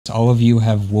all of you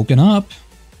have woken up,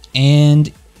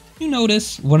 and you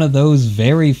notice one of those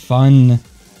very fun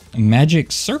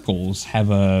magic circles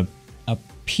have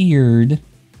appeared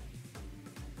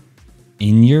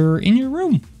in your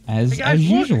room as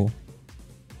usual.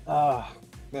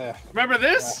 Remember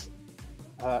this?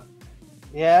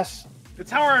 Yes. It's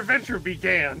how our adventure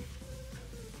began.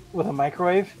 With a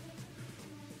microwave?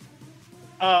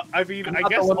 I mean, I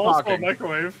guess also a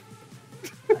microwave.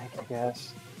 I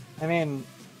guess. I mean,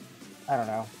 I don't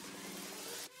know.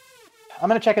 I'm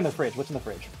gonna check in the fridge. What's in the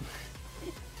fridge?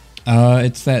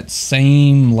 It's that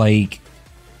same, like,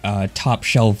 top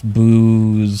shelf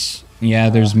booze. Yeah,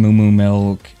 there's moo moo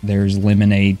milk. There's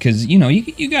lemonade. Because, you know,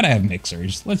 you gotta have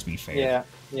mixers. Let's be fair. Yeah,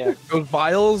 yeah. Those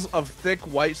vials of thick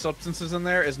white substances in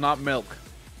there is not milk.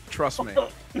 Trust me.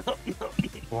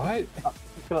 What?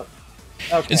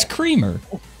 Okay. It's creamer.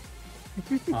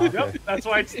 Okay. Yep, that's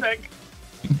why it's thick.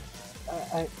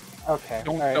 Okay.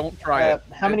 Don't try it.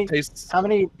 How many?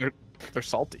 They're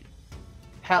salty.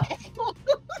 How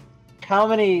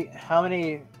many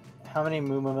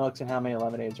moo moo milks and how many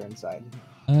lemonades are inside?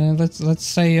 Let's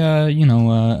say a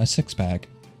 6-pack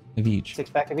of each.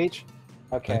 6-pack of each.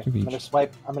 Okay. Pack of each.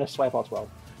 I'm gonna swipe all 12.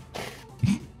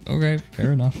 Okay,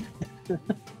 fair enough.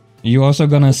 You also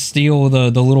gonna steal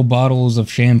the little bottles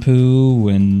of shampoo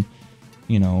and,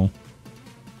 you know,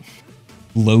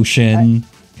 lotion,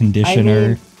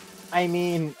 conditioner. I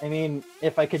mean,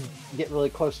 if I could get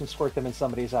really close and squirt them in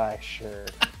somebody's eye, sure.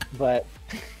 But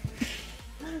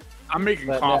I'm making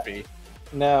coffee.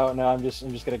 No, I'm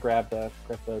just gonna grab the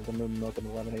moo moo milk and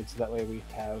the lemonade, so that way we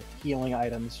have healing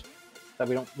items that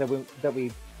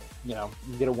we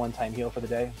get a one-time heal for the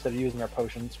day instead of using our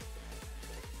potions.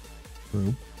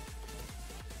 True.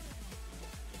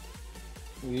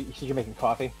 You said you're making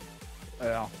coffee?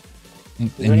 Yeah. In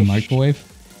the microwave?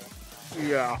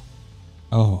 Yeah.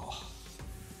 Oh.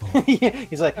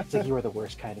 He's like, you are the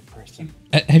worst kind of person.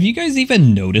 Have you guys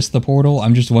even noticed the portal?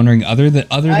 I'm just wondering, other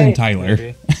than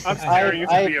Tyler. I'm staring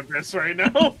into the abyss right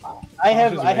now. I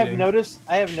have noticed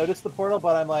the portal,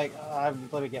 but I'm like,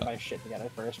 let me get my shit together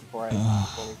first before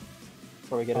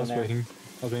we get in there. I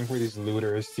was waiting for these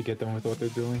looters to get them with what they're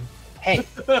doing. Hey.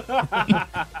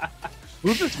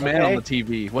 Who's this man on the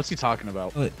TV? What's he talking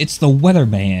about? It's the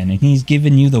weatherman, and he's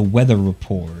giving you the weather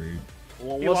report.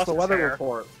 Well, what's the weather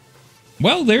report?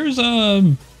 Well, there's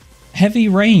heavy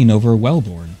rain over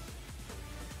Wellborn.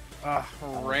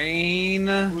 Rain.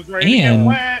 Who's ready to get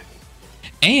wet?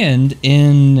 And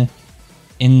in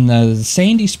the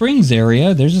Sandy Springs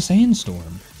area, there's a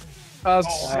sandstorm. A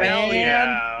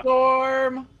sandstorm?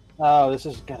 Oh, this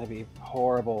is gonna be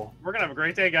horrible. We're gonna have a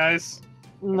great day, guys.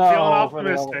 No, I'm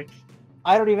feeling optimistic.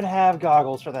 I don't even have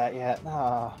goggles for that yet. You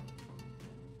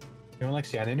don't like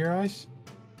sand in your eyes?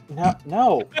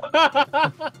 No.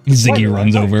 Ziggy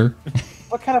runs over.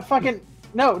 What kind of fucking...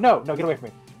 No, get away from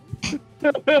me.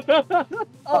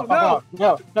 Oh,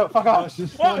 no. No, fuck off.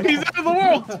 Oh, he's out of the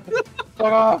world.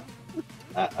 Fuck off.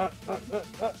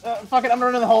 Fuck it, I'm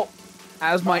running in the hole.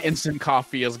 As my instant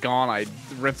coffee is gone, I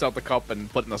rinse out the cup and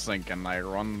put in the sink, and I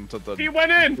run to the He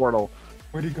went in. portal.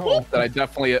 Where'd he go? That I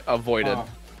definitely avoided.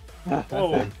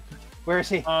 Whoa. Where is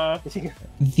he? Is he here?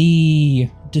 The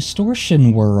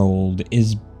distortion world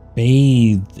is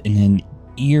bathed in an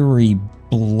eerie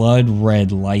blood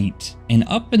red light, and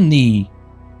up in the,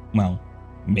 well,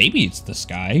 maybe it's the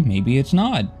sky, maybe it's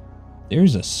not,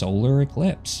 there's a solar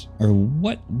eclipse, or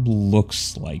what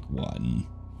looks like one.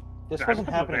 This wasn't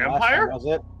happening last vampire? time, was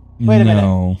it? Wait a minute.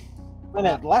 No. Wait a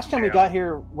minute. Last time we got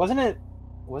here, wasn't it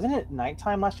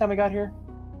nighttime last time we got here?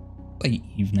 Late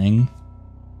evening.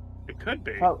 It could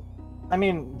be. Well, I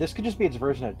mean, this could just be its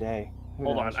version of day.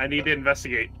 Hold on, I need to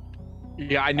investigate.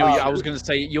 Yeah, I knew. I was gonna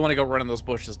say you want to go run in those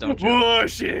bushes, don't you?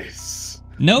 Bushes.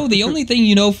 No, the only thing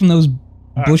you know from those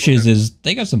bushes is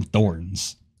they got some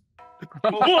thorns.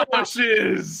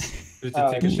 Bushes. Did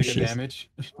it take a shit of damage?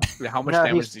 Yeah, how much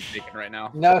damage is he taking right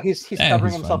now? No, he's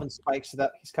covering he's himself fine. in spikes. So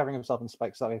that he's covering himself in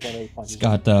spikes. So that he punches. It's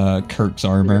got Kirk's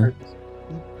armor.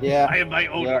 Yeah. I have my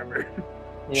own armor.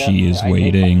 Yeah, She is I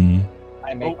waiting.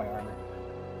 I make my armor.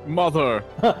 Mother.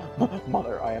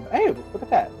 Mother, I am. Hey, look at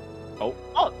that.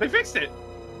 Oh, they fixed it.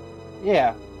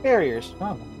 Yeah, barriers.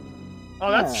 Oh.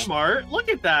 Oh, that's Yeah. smart. Look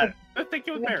at that. I think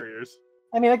it was barriers.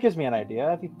 I mean, that gives me an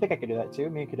idea. If you think I could do that too,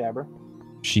 me and Kadabra.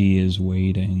 She is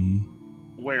waiting.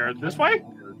 Where? This way?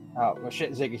 Oh, well,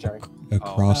 shit, Ziggy, sorry.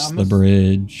 Across the almost-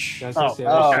 bridge. That's Oh, the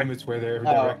oh. assume it's where they're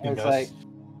Oh, directing it's us. like,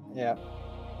 yeah.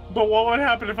 But what would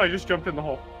happen if I just jumped in the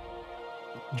hole?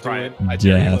 Try it. I I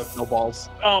dare you. Death. No balls.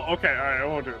 Oh, okay. All right, I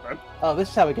won't do it then. Oh, this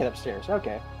is how we get upstairs.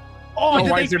 Okay. Oh, Oh,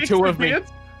 did why they is there fix two the of me?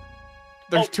 pants?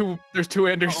 There's two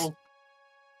Enders. Uh-oh.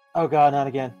 Oh god, not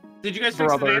again. Did you guys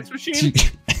fix the Brother. dance machine?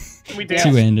 Can we dance?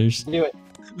 Two Anders. Do it.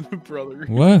 Brother.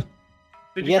 What?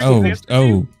 Did you Yes, fix the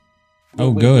Oh, dance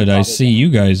machine? We good. I probably see did. you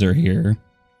guys are here.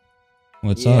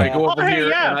 What's Yeah. I up? go over Oh, hey, here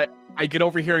yeah. and I get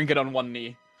over here and get on one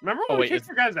knee. Remember Oh, when we wait, kicked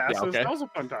your guys' asses? okay. That was a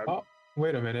fun time. Oh,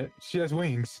 wait a minute. She has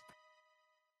wings.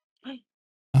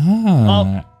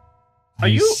 Ah. Are I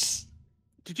you- s-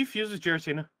 Did you fuse with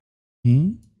Giratina?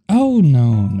 Hmm? Oh,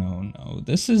 no.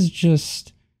 This is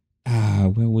just,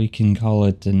 well, we can call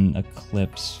it an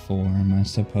eclipse form, I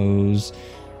suppose.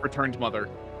 Returned mother.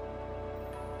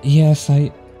 Yes,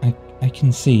 I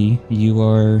can see you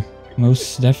are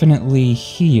most definitely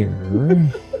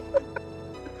here.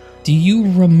 Do you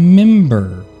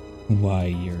remember why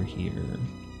you're here?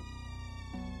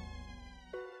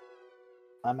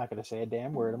 I'm not gonna say a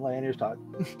damn word. I'm letting Anders talk.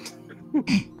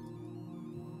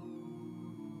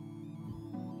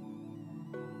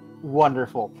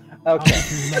 Wonderful. Okay.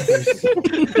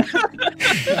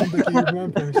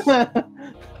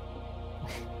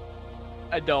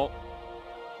 I don't.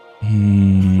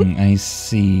 I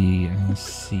see.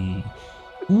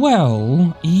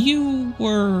 Well,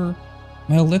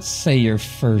 let's say your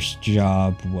first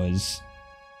job was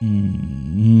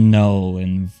null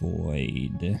and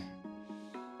void.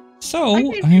 So, I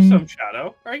gave you some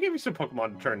shadow. Or I gave you some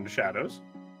Pokemon to turn into shadows.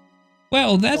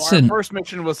 well, that's So our an first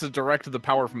mission was to direct the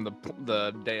power from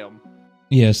the dam.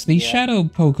 yes, the Yeah. shadow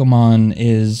Pokemon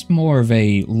is more of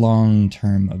a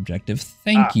long-term objective.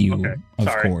 Thank you, okay. of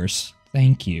Sorry. course.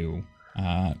 Thank you.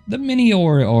 The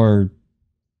Minior are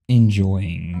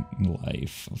enjoying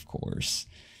life, of course.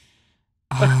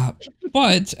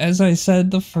 But as I said,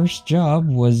 the first job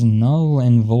was null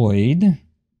and void.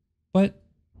 But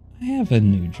I have a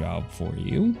new job for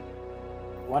you.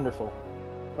 Wonderful.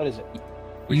 What is it?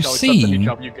 We You shall accept any see-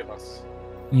 job you give us.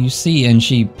 You see, and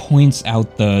she points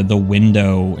out the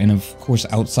window, and of course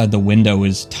outside the window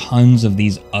is tons of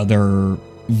these other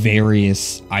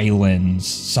various islands.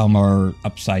 Some are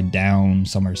upside down,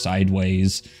 some are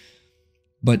sideways.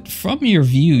 But from your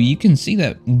view, you can see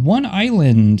that one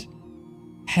island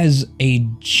has a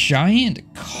giant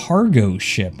cargo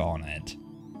ship on it.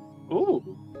 Ooh.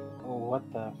 Oh, what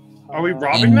the? Are we fuck?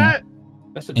 robbing And- that?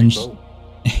 That's a And big sh- boat.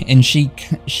 And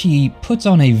she puts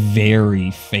on a very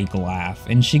fake laugh,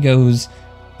 and she goes,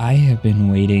 I have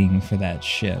been waiting for that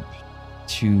ship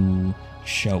to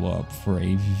show up for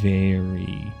a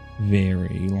very,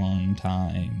 very long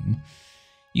time.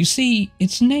 You see,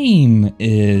 its name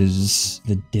is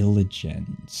the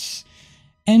Diligence.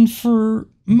 And for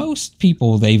most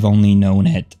people, they've only known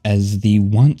it as the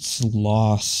once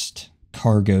lost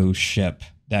cargo ship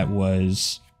that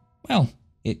was, well,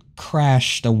 it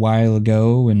crashed a while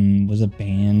ago and was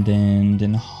abandoned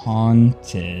and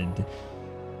haunted.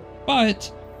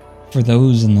 But for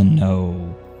those in the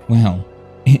know, well,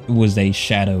 it was a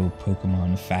shadow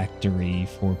Pokemon factory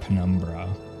for Penumbra.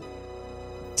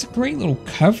 It's a great little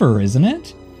cover, isn't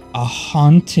it? A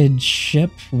haunted ship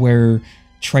where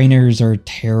trainers are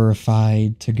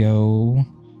terrified to go.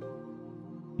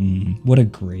 What a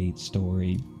great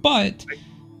story. But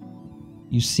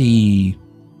you see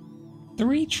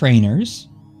 3 trainers,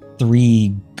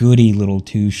 3 goody little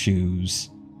two-shoes,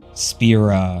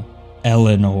 Spira,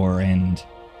 Eleanor, and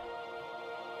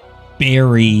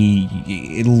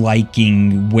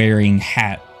berry-liking wearing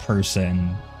hat person,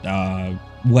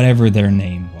 whatever their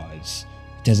name was.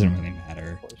 It doesn't really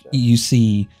matter. You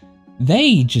see,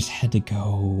 they just had to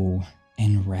go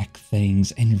and wreck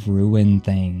things and ruin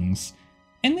things.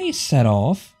 And they set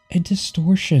off a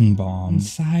distortion bomb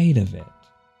inside of it.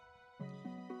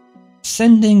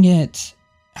 Sending it,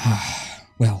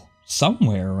 well,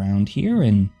 somewhere around here,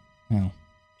 and, well,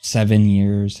 7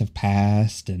 years have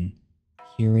passed, and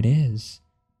here it is.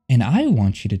 And I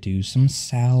want you to do some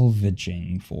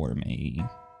salvaging for me.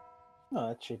 Oh,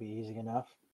 that should be easy enough.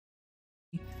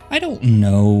 I don't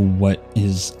know what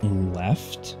is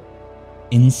left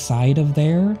inside of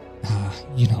there.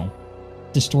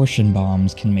 Distortion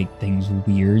bombs can make things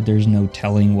weird. There's no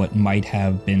telling what might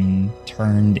have been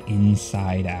turned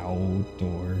inside out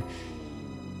or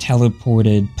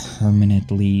teleported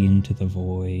permanently into the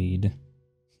void.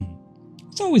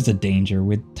 It's always a danger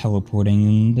with teleporting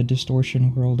in the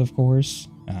distortion world, of course.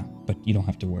 But you don't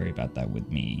have to worry about that with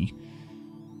me.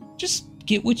 Just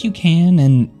get what you can,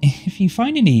 and if you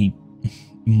find any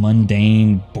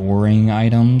mundane, boring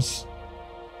items,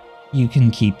 you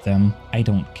can keep them. I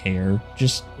don't care.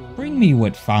 Just bring me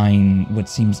what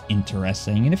seems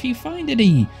interesting. And if you find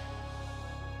any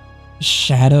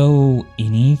shadow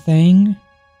anything,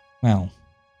 well,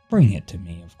 bring it to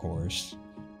me, of course.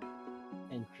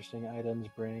 Interesting items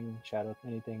bring, shadow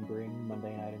anything bring,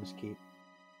 mundane items keep.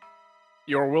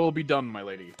 Your will be done, my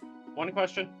lady. One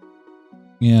question.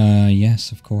 Yeah,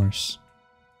 yes, of course.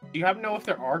 Do you happen to know if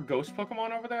there are ghost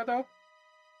Pokemon over there, though?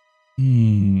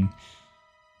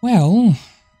 Well,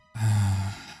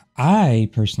 I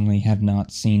personally have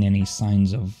not seen any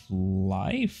signs of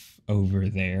life over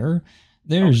there.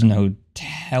 There's no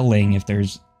telling if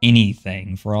there's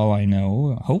anything. For all I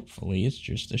know, hopefully it's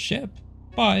just a ship.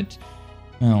 But,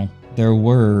 well, there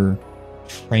were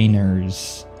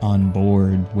trainers on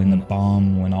board when the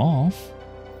bomb went off.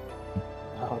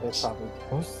 Oh, there's probably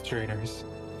Ghost trainers.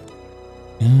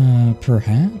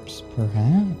 Perhaps.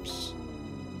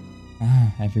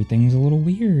 Everything's a little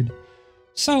weird.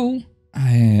 So,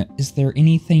 is there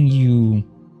anything you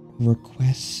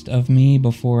request of me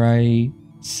before I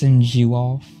send you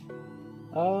off?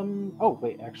 Oh,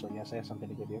 wait, actually, yes, I have something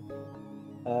to give you.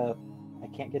 I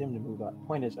can't get him to move up.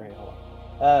 Point is, alright, hold on.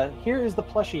 Here is the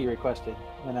plushie you requested,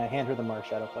 and I hand her the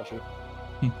Marshadow plushie.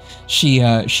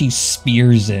 She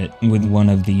spears it with one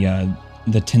of the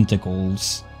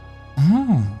tentacles.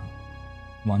 Ah,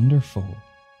 wonderful.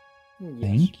 Yes.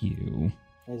 Thank you.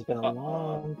 It's been a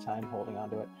long time holding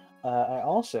on to it. I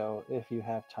also, if you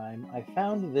have time, I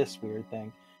found this weird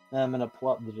thing. And I'm going to pull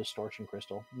up the distortion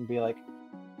crystal and be like,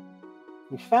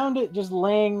 we found it just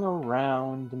laying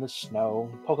around in the snow.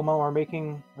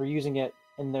 Pokemon were using it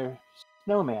in their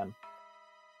snowman.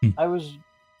 I was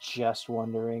just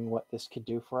wondering what this could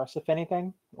do for us, if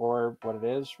anything, or what it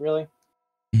is, really.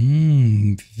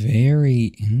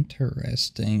 Very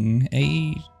interesting.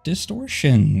 A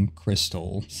distortion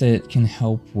crystal. So it can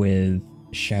help with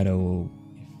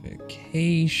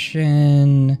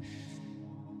shadowification,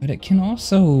 but it can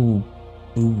also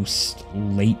boost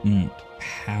latent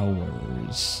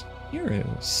powers. You're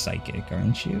a psychic,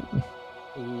 aren't you?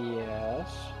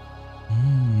 Yes.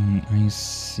 I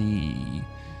see.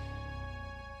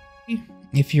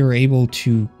 If you're able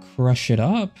to crush it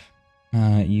up,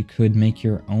 you could make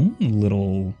your own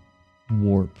little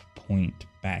warp point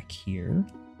back here.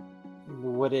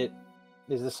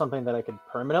 Is this something that I could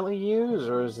permanently use,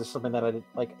 or is this something that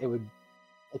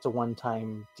it's a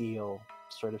one-time deal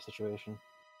sort of situation?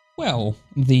 Well,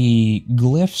 the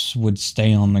glyphs would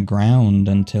stay on the ground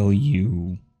until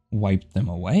you wiped them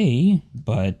away,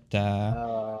 but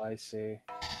Oh, I see.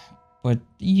 But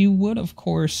you would, of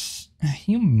course,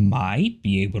 you might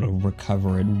be able to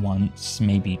recover it once,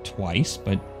 maybe twice,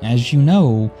 but as you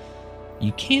know,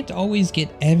 you can't always get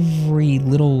every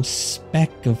little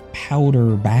speck of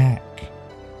powder back.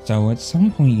 So at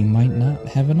some point you might not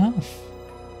have enough.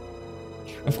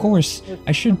 Of course,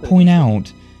 I should point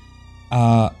out,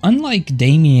 unlike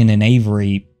Damien and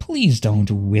Avery, please don't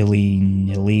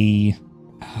willy-nilly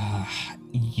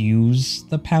use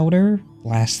the powder.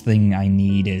 Last thing I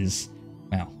need is,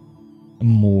 well,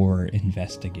 more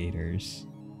investigators.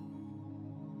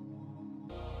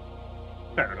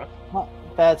 Fair enough. Well,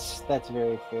 that's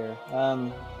very fair.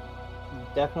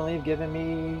 Definitely given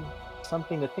me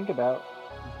something to think about.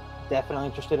 Definitely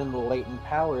interested in the latent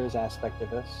powers aspect of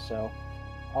this, so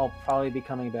I'll probably be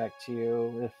coming back to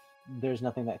you if there's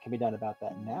nothing that can be done about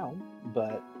that now.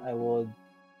 But I'll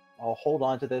hold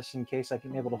on to this in case I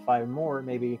can be able to find more.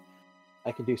 Maybe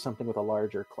I can do something with a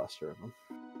larger cluster of them.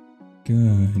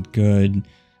 Good.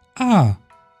 Ah,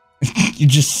 you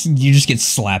just get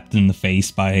slapped in the face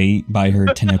by her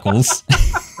tentacles.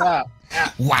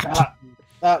 Whack.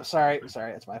 Sorry,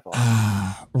 it's my fault.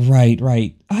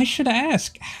 Right. I should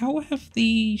ask, how have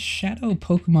the shadow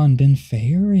Pokemon been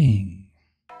faring?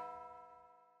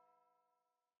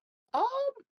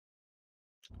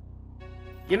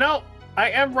 I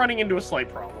am running into a slight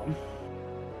problem.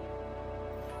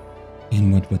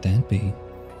 And what would that be?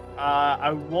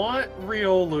 I want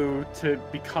Riolu to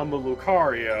become a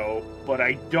Lucario, but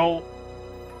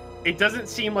it doesn't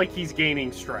seem like he's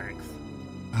gaining strength.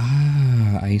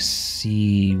 Ah, I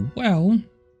see. Well,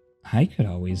 I could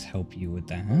always help you with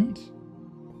that.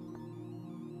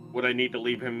 Would I need to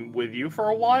leave him with you for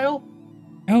a while?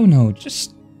 Oh no,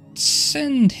 just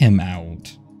send him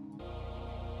out.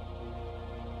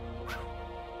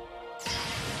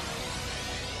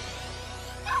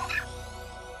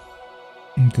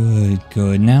 Good.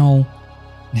 Now,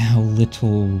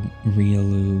 little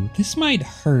Riolu, this might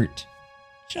hurt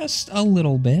just a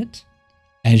little bit.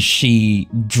 As she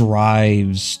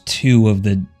drives two of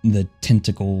the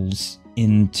tentacles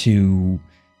into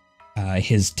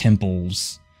his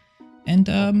temples.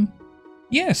 And,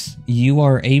 yes, you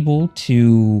are able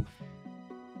to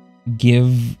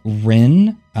give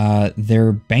Rin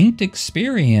their banked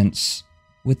experience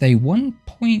with a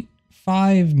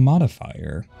 1.5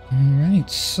 modifier. Alright,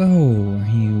 so are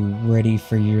you ready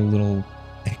for your little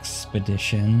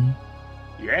expedition?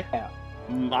 Yeah.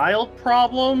 mild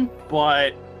problem,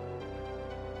 but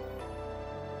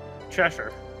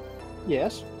Cheshire.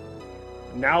 Yes.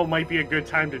 Now might be a good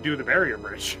time to do the barrier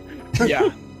bridge. Yeah,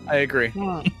 I agree.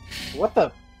 What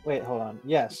the? Wait, hold on.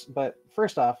 Yes, but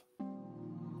first off,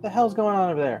 what the hell's going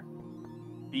on over there?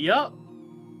 Yup.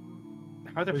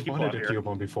 How are there We've people wanted out a here?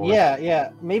 cube before. Yeah.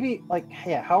 Maybe like,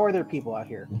 yeah. How are there people out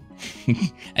here?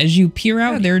 As you peer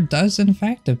out, there does in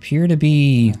fact appear to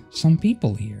be some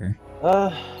people here.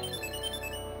 I'll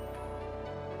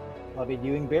be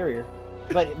doing barrier,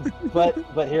 but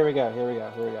here we go.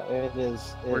 It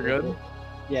is. We're good?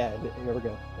 Yeah, here we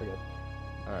go. We're good.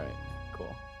 All right,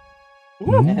 cool.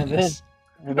 Woo! Nice.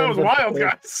 That was wild,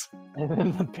 guys. And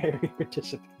then the barrier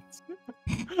dissipates.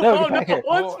 No, Oh get back here.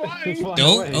 no, It's it's fine.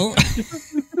 flying Oh, away.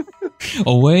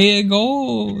 oh. Away it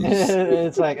goes.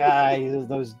 It's like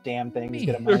those damn things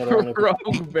get a minute.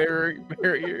 Rogue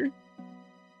barrier.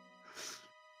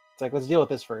 It's like, let's deal with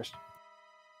this first.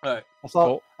 All right.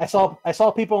 I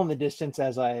saw people in the distance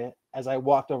as I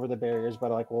walked over the barriers,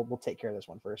 but like we'll take care of this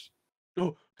one first.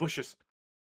 Oh, bushes.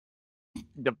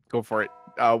 Yep, go for it.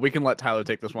 We can let Tyler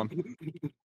take this one.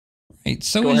 Right,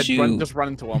 so Go as ahead, just run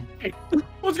into him. Hey,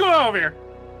 what's going on over here?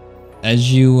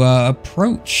 As you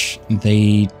approach,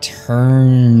 they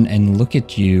turn and look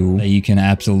at you. You can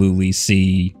absolutely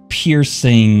see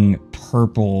piercing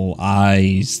purple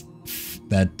eyes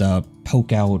that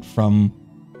poke out from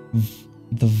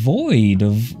the void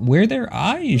of where their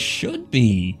eyes should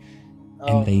be.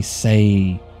 Oh, And they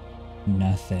say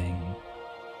nothing.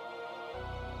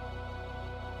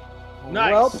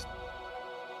 Nice. Well,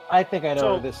 I think I know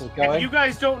So, where this is if going. you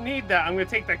guys don't need that, I'm gonna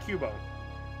take that Cubone.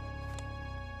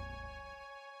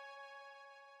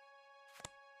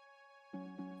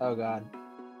 Oh god.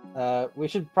 We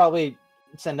should probably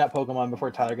send out Pokemon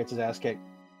before Tyler gets his ass kicked.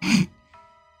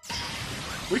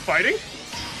 We fighting?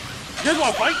 You guys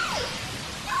wanna fight?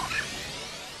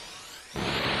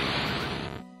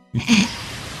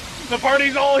 The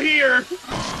party's all here!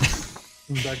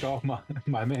 Back off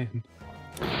my man.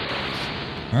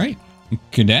 All right,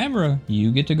 Kadabra,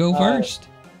 you get to go first.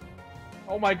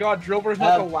 Oh my god, Drilber's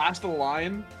not the last of the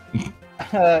line.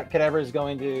 Kadabra is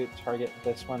going to target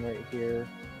this one right here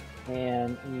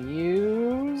and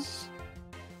use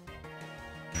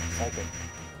Psychic.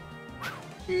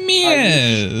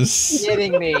 Miss.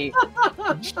 Shitting me.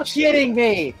 Shitting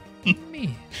me.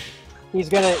 He's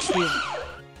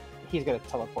gonna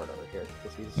teleport over here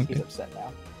because he's upset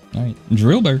now. All right,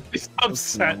 Drillbur. He's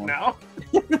upset now.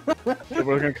 So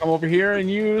we're gonna come over here and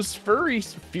use fury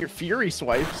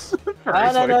swipes.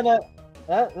 No.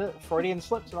 Freudian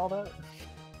slips and all that.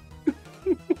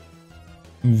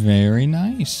 Very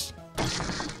nice.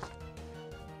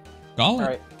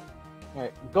 Gollet. All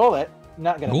right. Gollet,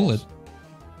 not gonna. Gollet.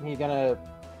 Miss. He's gonna.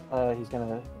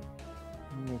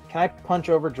 Can I punch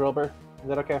over Drillbur? Is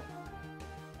that okay?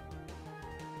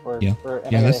 Or, Yeah. Or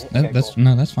Yeah, that's cool.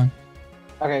 no, that's fine.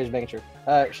 Okay, just making sure.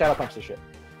 Shadow punch this shit.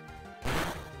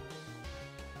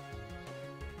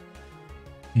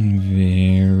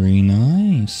 Very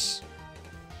nice.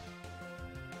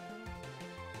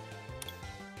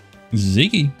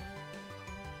 Ziggy.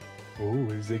 Ooh,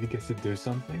 Ziggy gets to do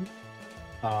something.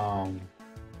 Damn,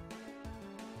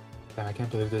 I can't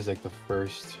believe this is like the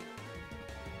first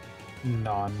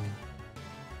non-legal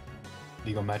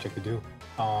magic to do.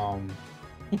 You're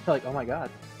like, oh my god.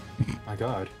 My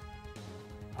god.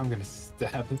 I'm gonna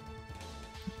stab it.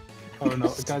 Oh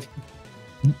no, guys.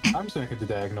 I'm just gonna get the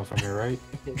diagonal from here, right?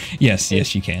 Yes,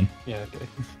 you can. Yeah, okay.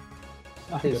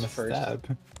 I'm His gonna first-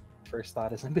 stab. First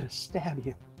thought is, I'm gonna stab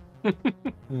you.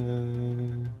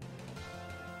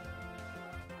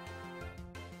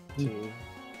 Two.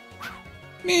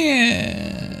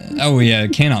 Yeah. Oh yeah,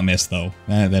 cannot miss though.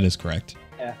 That is correct.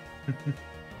 Yeah.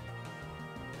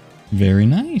 Very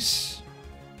nice.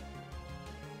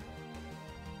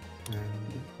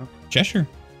 Cheshire.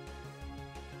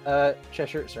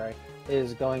 Cheshire, sorry,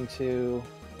 is going to.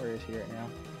 Where is he right now?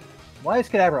 Why is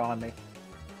Kadabra on me?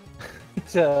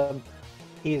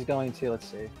 He's going to. Let's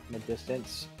see, mid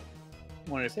distance.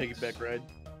 Want to piggyback ride?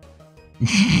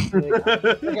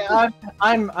 Okay,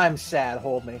 I'm sad.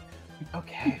 Hold me.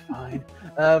 Okay, fine.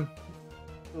 I'll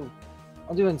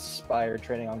do Inspire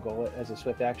training on Golett as a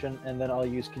swift action, and then I'll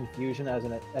use Confusion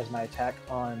as my attack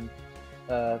on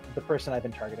the person I've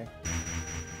been targeting.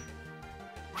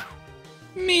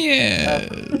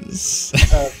 Yes.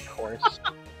 Of course.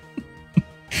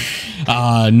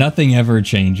 Nothing ever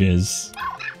changes.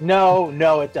 No,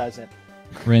 it doesn't.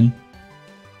 Rin.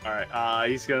 Alright,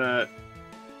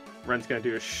 Ren's gonna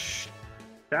do a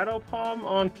Shadow Palm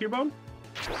on Cubone.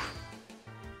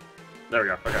 There we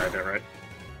go. Okay, I did it right.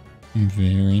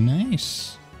 Very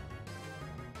nice.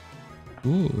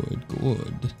 Good,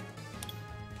 good.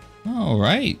 All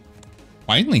right.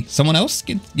 Finally, someone else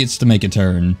gets to make a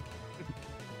turn.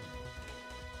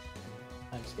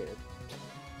 I'm scared.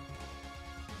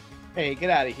 Hey, get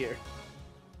out of here.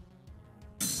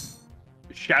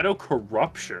 Shadow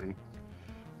corruption.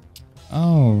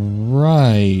 All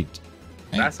right.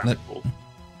 That's not cool.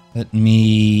 Let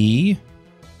me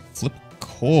flip a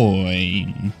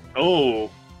coin. Oh.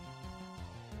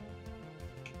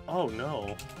 Oh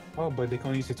no. Oh, but they can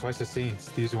only use it twice a scene.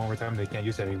 They use it one more time, they can't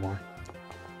use it anymore.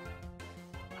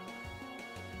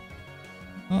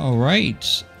 All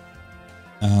right.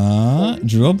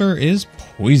 Drillbur is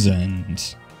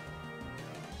poisoned.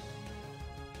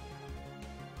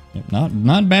 Yep,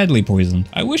 not badly poisoned.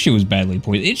 I wish it was badly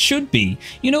poisoned. It should be.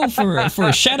 You know, for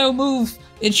a shadow move,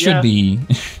 it should be.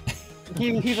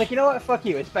 He's like, you know what? Fuck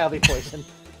you. It's badly poisoned.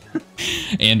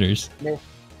 Anders.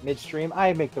 Midstream,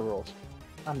 I make the rules.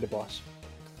 I'm the boss.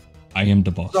 I am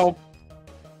the boss. So,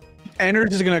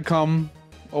 Anders is gonna come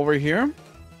over here,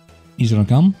 He's gonna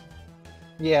come?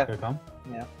 Yeah. Here come.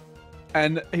 Yeah.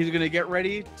 and he's gonna get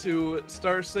ready to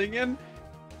start singing,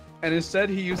 and instead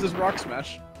he uses Rock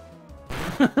Smash.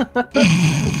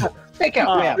 Take out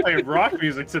Oh, yeah. playing rock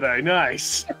music today.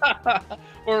 Nice.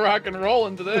 We're rock and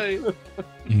rolling today.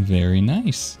 Very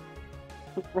nice.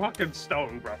 Rock and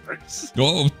Stone brothers.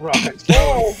 Oh, Rock and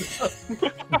roll.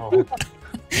 Oh,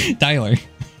 Tyler.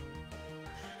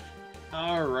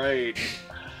 All right.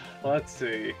 Let's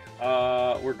see.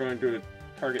 We're going to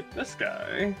target this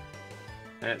guy.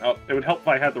 And oh, it would help if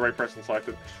I had the right person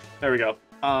selected. There we go.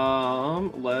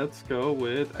 Let's go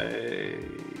with a.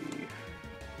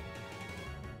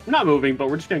 We're not moving, but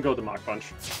we're just gonna go with the Mach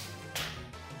Punch.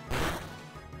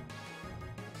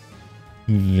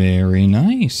 Very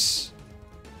nice.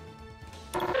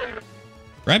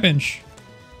 Trapinch.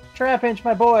 Trapinch,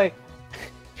 my boy.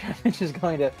 Trapinch is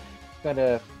going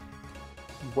to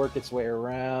work its way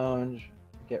around.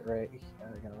 Get right.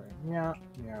 Yeah,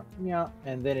 yeah, yeah,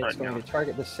 and then it's Right going now. to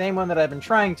target the same one that I've been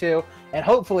trying to, and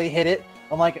hopefully hit it,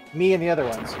 unlike me and the other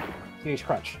ones. Huge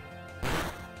crunch.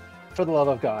 For the love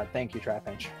of God, thank you,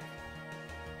 Trapinch.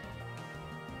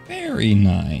 Very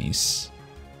nice.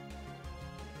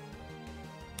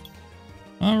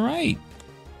 All right.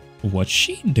 What's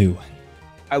she doing?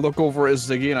 I look over at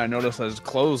Ziggy and I notice that his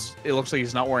clothes, it looks like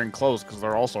he's not wearing clothes because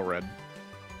they're also red.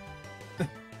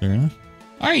 Fair enough.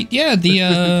 All right. Yeah.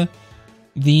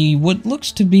 The what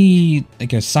looks to be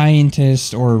like a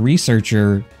scientist or a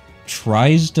researcher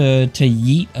tries to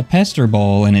yeet a pester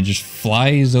ball and it just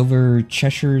flies over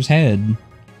Cheshire's head.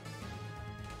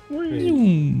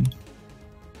 Zoom.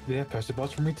 do they have pester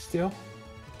balls for me to steal?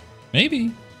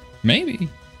 Maybe. Maybe.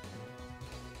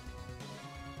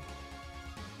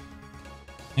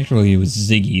 Actually, it was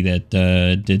Ziggy that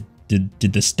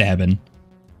did the stabbing.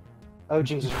 Oh,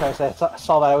 Jesus Christ, I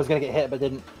saw that I was going to get hit, but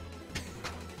didn't.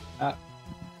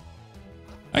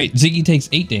 Alright, Ziggy takes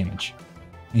 8 damage.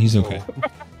 He's okay.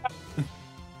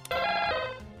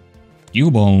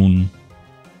 Cubone.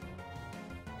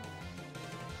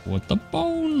 What the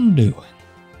bone doing?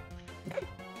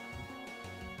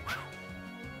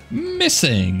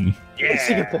 Missing.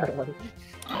 Yeah.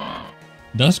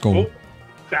 Duskull. Oh,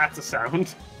 that's a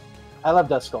sound. I love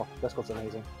Duskull. Duskull's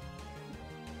amazing.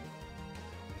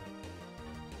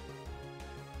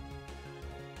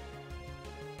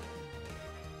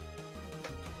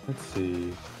 Let's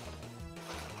see.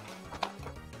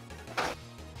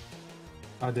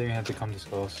 Oh, they didn't have to come this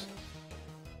close.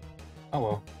 Oh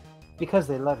well. Because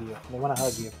they love you. They want to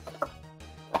hug you.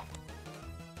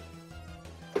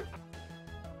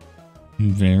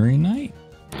 Very nice.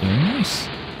 Very nice.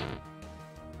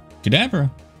 Kadabra.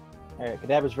 Alright,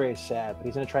 Kadabra's very sad, but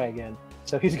he's going to try again.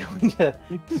 So he's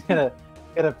gonna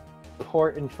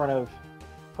port in front of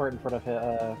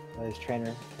his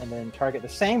trainer, and then target the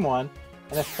same one,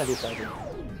 and that's gonna be something.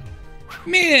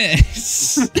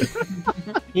 Miss.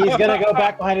 He's gonna go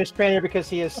back behind his trainer because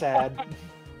he is sad.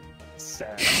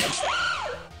 Sad.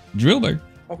 Drillbur.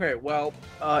 Okay, well,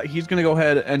 he's gonna go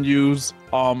ahead and use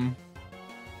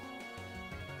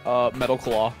Metal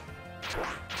Claw.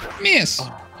 Miss.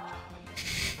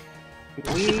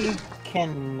 We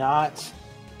cannot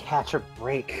catch a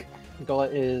break.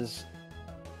 Gullet is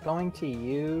going to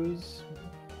use.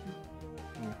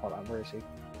 Hold on, where is he?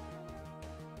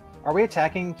 Are we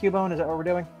attacking Cubone? Is that what we're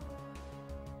doing?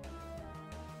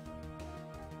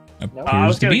 Appears I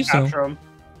was to gonna be so. capture him.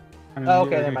 I mean, Oh,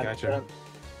 okay, yeah, never we mind. got you.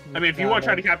 I mean, if you want to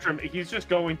try to capture him, he's just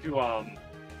going to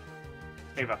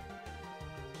Ava.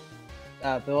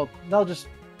 I'll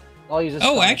use this.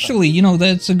 Oh, actually, you know,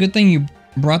 that's a good thing you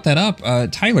brought that up.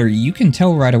 Tyler, you can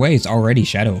tell right away it's already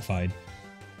shadowified.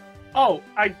 Oh,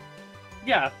 I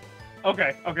Yeah.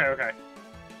 Okay.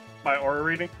 My aura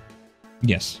reading?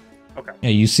 Yes. Okay. Yeah,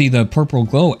 you see the purple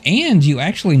glow, and you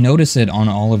actually notice it on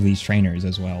all of these trainers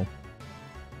as well.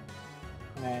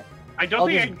 Alright. I don't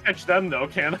think I can catch them, though,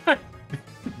 can I?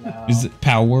 No. Is it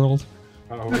Pal World?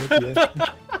 Oh, yeah.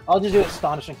 I'll just do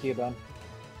Astonishing Cubone.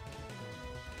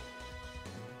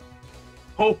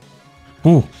 Oh,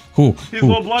 Ooh, ooh, He's a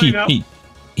little bloody now.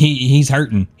 He's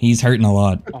hurting. He's hurting a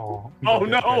lot. Oh, oh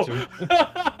no!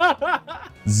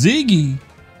 Ziggy!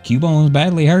 Cubone's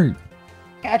badly hurt.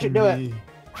 Catch it, do it.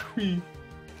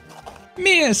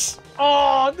 Miss!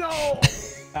 Oh no!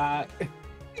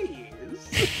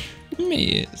 Please.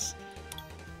 Miss.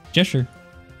 Gesture.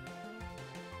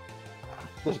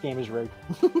 This game is rigged.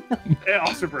 Yeah,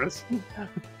 also Bruce.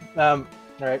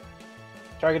 Alright.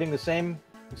 Targeting the same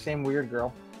weird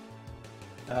girl.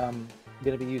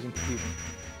 Gonna be using fusion.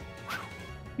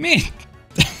 Man!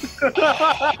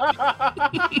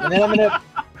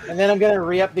 And then I'm gonna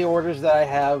re-up the orders that I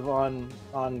have on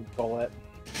Golett.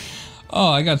 Oh,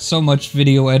 I got so much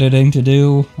video editing to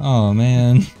do. Oh,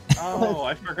 man. Oh,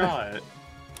 I forgot. Okay.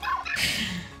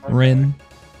 Rin.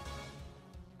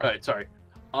 Alright, sorry.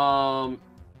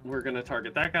 We're gonna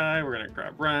target that guy, we're gonna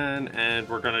grab Ren, and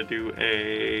we're gonna do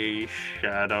a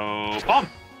Shadow Bomb!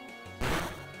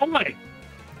 Oh my!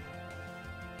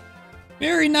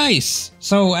 Very nice.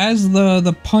 So as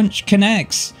the punch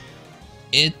connects,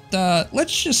 it,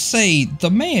 let's just say the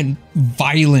man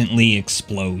violently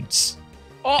explodes.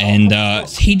 Oh, And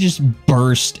he just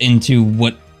burst into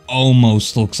what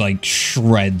almost looks like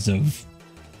shreds of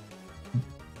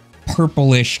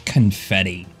purplish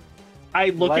confetti.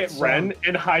 I look at Ren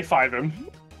and high-five him.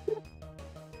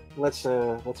 Let's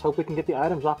hope we can get the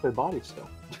items off their bodies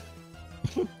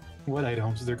still. What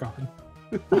items? They're gone.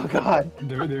 Oh god.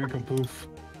 They're kapoof.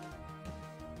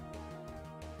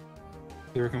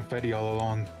 They were confetti all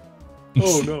along.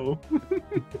 Oh no.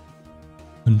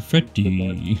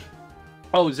 Confetti.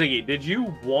 Oh, Ziggy, did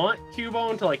you want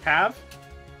Cubone to, like, have?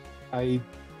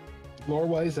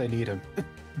 Lore-wise, I need him.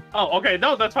 Oh, okay,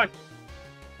 no, that's fine.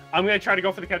 I'm gonna try to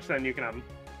go for the catch then, you can have him.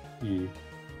 Yeah.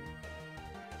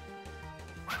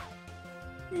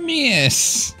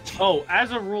 Miss. Oh,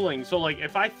 as a ruling, so, like,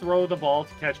 if I throw the ball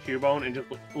to catch Cubone and just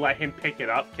let him pick it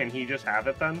up, can he just have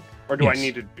it then? Or do Yes. I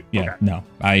need to do... Yeah, Okay, no.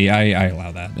 I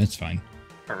allow that. It's fine.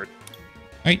 perfect.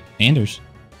 Alright, Anders.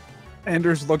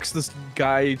 Anders looks this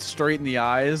guy straight in the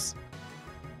eyes.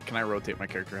 Can I rotate my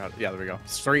character out? Yeah, there we go.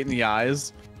 Straight in the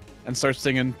eyes. And starts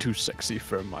singing, "Too sexy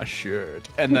for my shirt."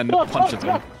 And then punches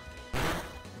him.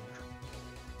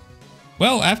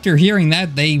 Well, after hearing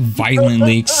that, they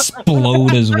violently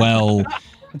explode as well.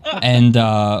 And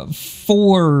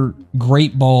 4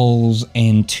 Great Balls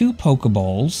and 2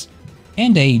 Pokeballs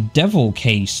and a Devil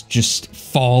Case just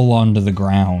fall onto the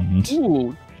ground.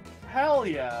 Ooh, hell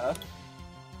yeah.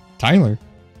 Tyler.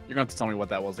 You're going to have to tell me what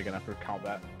that was again after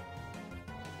combat.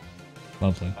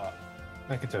 Lovely.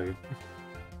 I can tell you.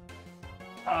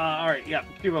 Alright, yeah,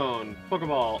 Cubone,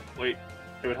 Pokeball. Wait,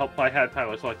 it would help if I had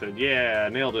Tyler selected. Yeah,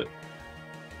 nailed it.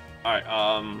 Alright,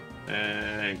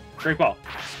 and Great Ball.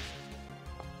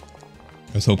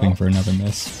 I was hoping for another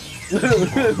miss.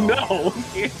 No,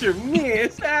 get your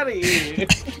miss out of here.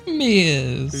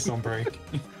 Please Miss. don't break.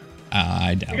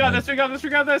 I doubt We got it. this, we got this, we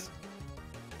got this.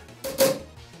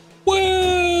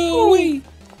 Woo!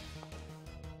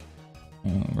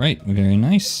 Alright, very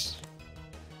nice.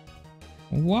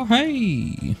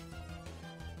 Why?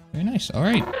 Very nice.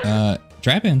 Alright,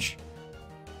 Trapinch.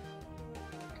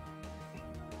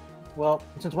 Well,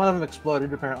 since one of them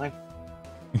exploded, apparently,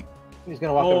 he's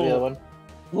gonna walk over the other one.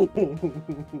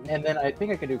 And then I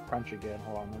think I can do Crunch again.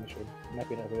 Hold on, let me show. Might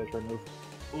be another to remove.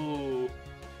 Ooh.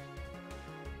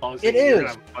 Oh, It you're is. gonna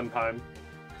have a fun time.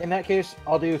 In that case,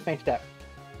 I'll do Faint Step.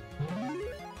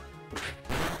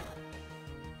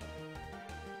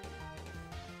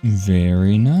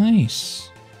 Very nice.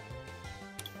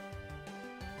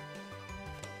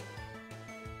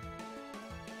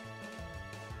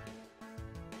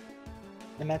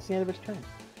 And that's the end of his turn.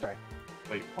 Sorry.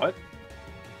 Wait, what?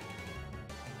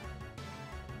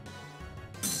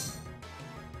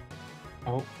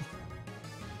 Oh,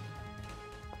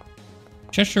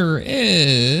 Cheshire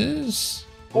is...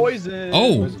 Poison!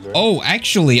 Oh,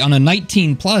 actually, on a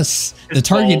 19 plus, the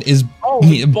target is Oh,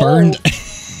 burned,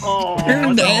 Oh,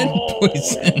 burned no. and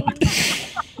poisoned.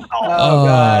 Oh,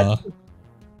 God.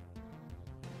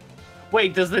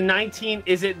 Wait, does the 19,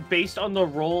 is it based on the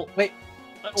roll? Wait.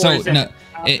 Or So is it no,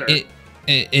 after?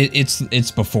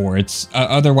 it's before. It's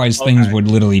otherwise things Okay. would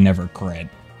literally never crit.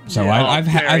 So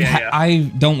Yeah.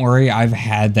 I don't worry. I've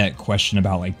had that question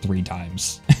about like 3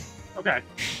 times. Okay.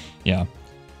 Yeah.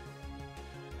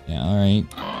 Yeah, alright.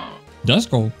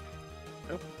 Duskull.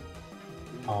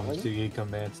 Sugi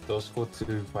commands Duskull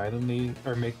to violently,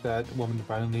 or make that woman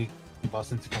violently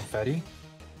combust into confetti.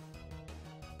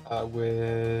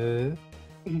 With...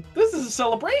 This is a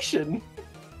celebration.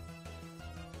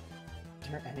 Is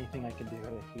there anything I can do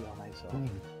to heal myself?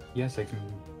 Yes, I can...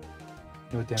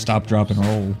 No damage. Stop, drop, and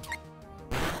roll.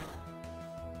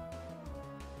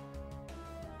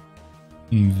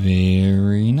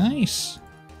 Very nice.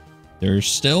 They're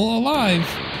still alive.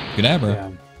 Kadabra.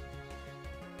 Yeah.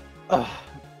 Ugh.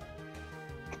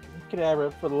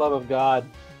 Kadabra, for the love of God,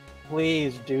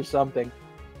 please do something.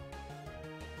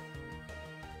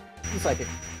 Psychic.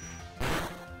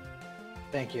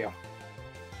 Thank you.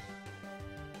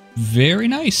 Very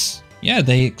nice. Yeah,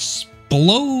 they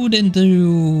explode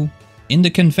into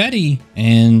confetti,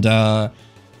 and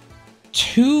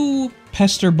 2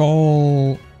 Pester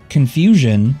Ball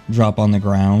Confusion drop on the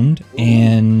ground,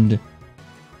 and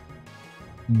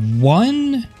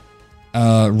 1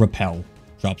 Repel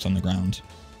drops on the ground.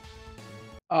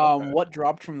 What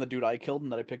dropped from the dude I killed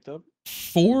and that I picked up?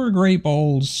 4 Great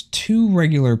Balls, 2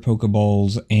 regular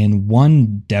Pokeballs, and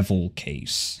 1 Devil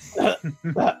Case.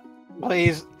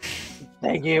 Please.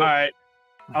 Thank you. All right,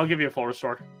 I'll give you a full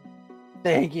restore.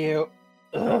 Thank you.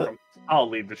 Ugh. I'll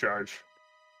lead the charge.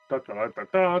 Hello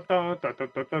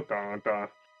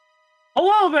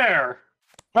there.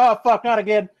 Oh fuck! Not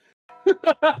again.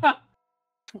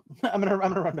 I'm gonna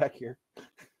run back here.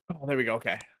 Oh, there we go.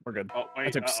 Okay, we're good. Oh, wait, I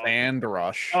took Sand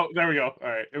Rush. Oh, there we go. All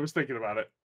right, it was thinking about it.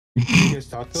 You guys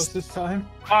talk to us this time?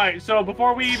 All right, so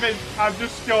before we even, I'm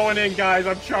just going in, guys.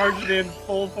 I'm charging in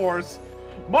full force.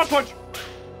 Mud punch.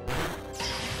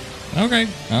 Okay,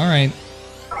 alright.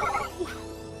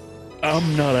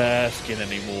 I'm not asking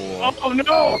anymore. Oh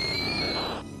no!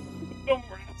 No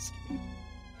more asking.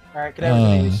 All right,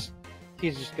 Kadabra,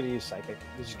 he's just gonna use Psychic.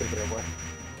 He's just gonna get over it.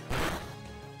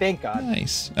 Thank God.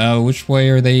 Nice. Which way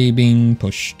are they being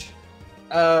pushed?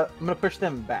 I'm gonna push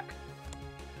them back.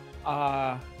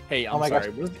 Hey, Oh I'm my sorry.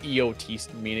 gosh. What does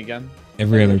EOT mean again?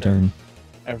 Every other turn.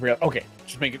 Okay,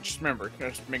 just make it. Just remember.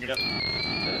 Just make it.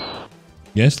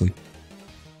 Ghastly.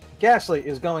 Ghastly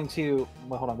is going to.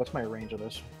 Well, hold on. What's my range of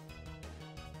this?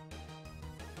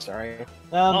 Sorry.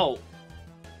 Oh,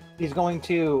 He's going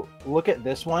to look at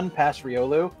this one past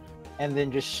Riolu, and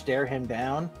then just stare him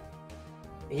down.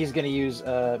 He's going to use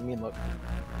Mean Look.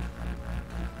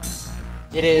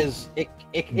 It is. It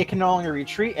can no longer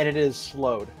retreat, and it is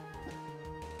slowed.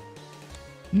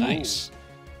 Nice.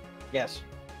 Yes.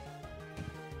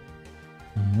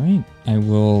 Alright. I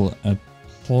will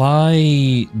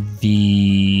apply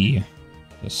the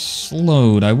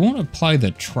slowed. I won't apply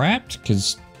the trapped,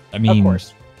 because, I mean... Of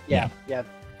course. Yeah.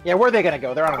 Where are they going to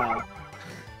go? They're on an island.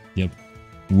 Yep.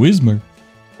 Whismer.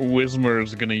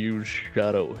 Whismer's gonna use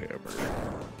Shadow Hammer.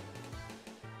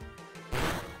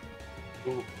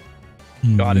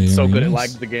 God, it's so Very good. It nice.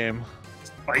 lagged the game.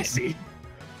 spicy.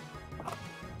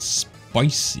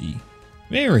 Spicy.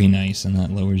 Very nice, and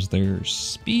that lowers their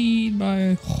speed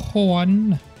by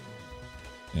 1.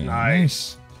 Very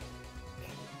Nice.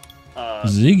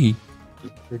 Ziggy.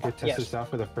 We could test Yes. this out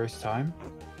for the first time.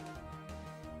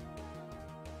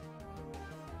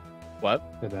 What?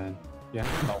 And then, yeah.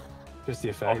 Oh, just the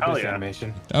effect, hell just the yeah.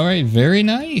 animation. Alright, very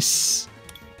nice.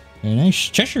 Very nice.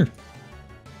 Cheshire.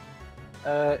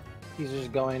 He's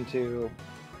just going to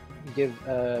give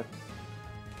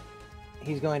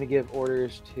he's going to give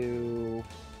orders to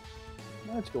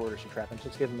let's go orders to Trapinch.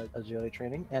 Let's give him a agility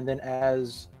training, and then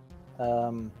as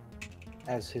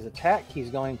his attack, he's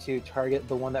going to target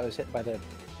the one that was hit by the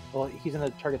he's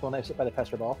going to target the one that was hit by the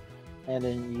Pester Ball, and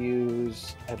then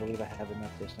use, I believe I have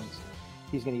enough distance.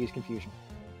 He's going to use Confusion.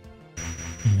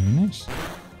 Very nice.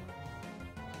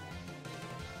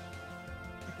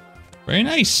 Very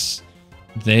nice.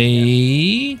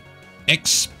 They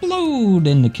explode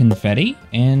into confetti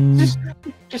and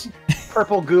Just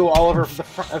purple goo all over the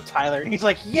front of Tyler. He's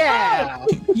like, yeah!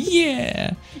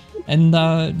 yeah, and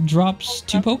drops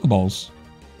 2 Pokeballs.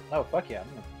 Oh, fuck yeah. I'm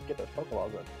going to get those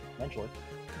Pokeballs eventually.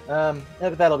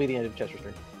 But that'll be the end of Chester's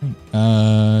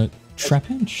turn.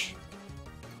 Trapinch.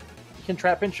 Can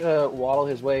Trapinch waddle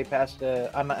his way past?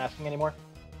 I'm not asking anymore.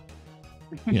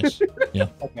 Yes. Yeah.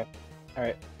 Okay. All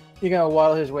right. You're gonna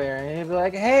waddle his way, and he'll be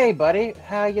like, "Hey, buddy,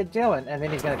 how you doing?" And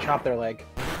then he's gonna chomp their leg.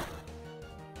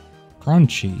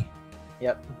 Crunchy.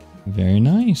 Yep. Very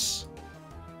nice.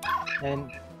 And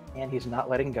he's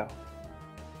not letting go.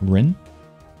 Rin.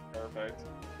 Perfect.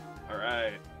 All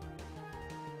right.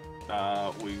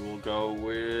 We will go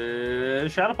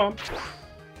with Shadow Pump.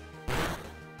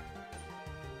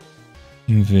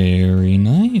 Very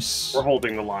nice. We're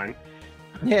holding the line.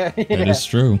 Yeah. That is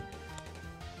true.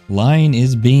 line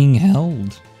is being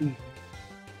held.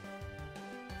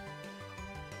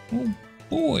 Oh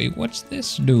boy, what's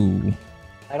this do?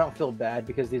 I don't feel bad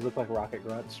because these look like rocket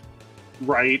grunts.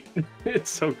 Right. It's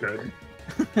so good.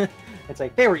 It's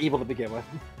like they were evil to begin with.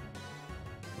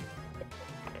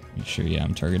 Make sure, yeah,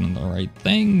 I'm targeting the right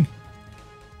thing.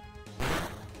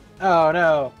 Oh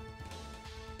no.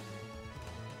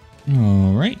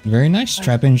 Alright, very nice.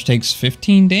 Trapinch takes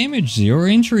 15 damage, 0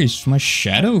 injuries from a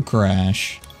shadow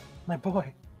crash. My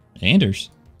boy.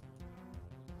 Anders.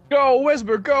 Go,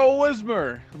 Whisper! Go,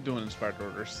 Whisper! I'm doing inspired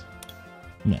orders.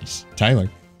 Nice. Tyler.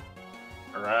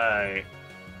 Alright.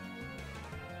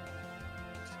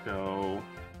 Let's go.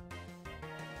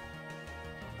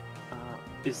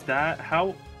 Is that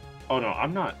how... Oh no,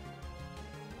 I'm not...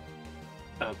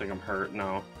 I don't think I'm hurt,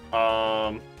 no.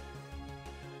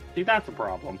 See, that's a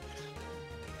problem.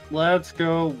 Let's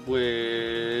go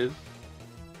with...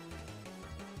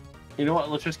 You know what,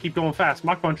 let's just keep going fast.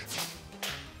 Mach Punch.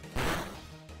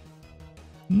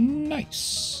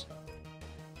 Nice.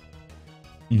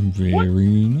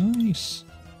 Very nice.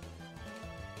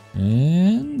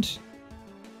 And...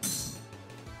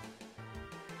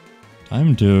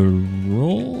 time to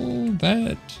roll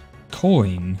that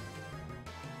coin.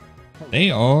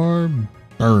 They are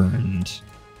burned.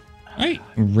 Alright,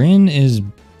 Rin is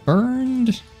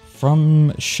burned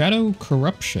from Shadow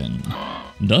Corruption.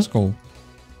 Duskull.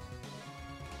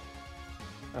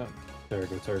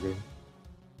 Target.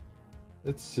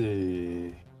 Let's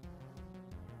see.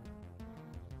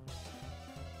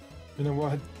 You know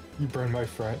what? You burned my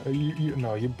friend.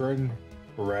 You burned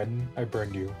Ren. I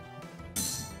burned you.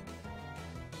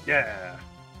 Yeah.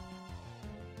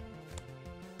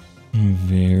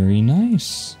 Very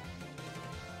nice.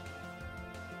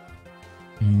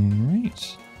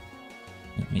 Alright.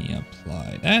 Let me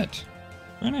apply that.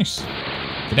 Very nice.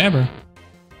 Cadaver.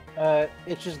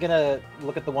 It's just gonna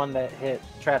look at the one that hit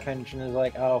Trapinch and is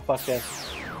like, oh, fuck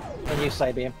this. And use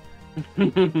Side Beam.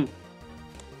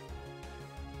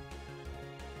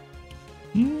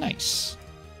 Nice.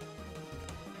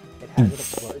 It hasn't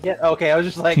exploded yet? Okay, I was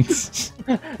just like...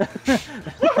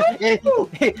 it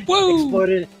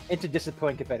exploded into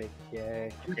disappointing confetti.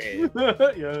 Yay. Okay.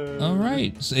 Yeah.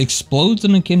 Alright. So explodes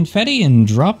in a confetti and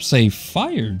drops a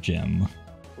fire gem.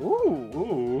 Ooh.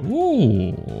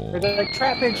 Ooh. They're like,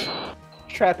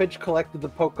 Trapinch collected the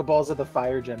Pokeballs of the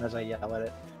fire gem as I yell at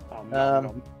it.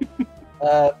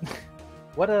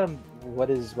 What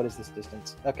is this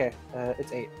distance? Okay,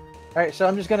 it's 8. All right, so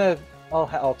I'm just gonna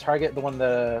I'll target the one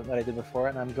that I did before,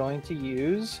 and I'm going to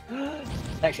use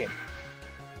Nightshade.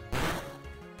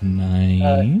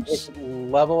 Nice. Its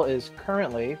level is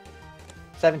currently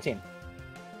 17.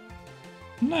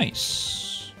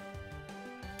 Nice.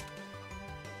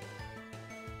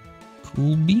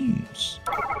 Cool beans.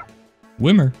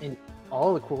 Wimmer.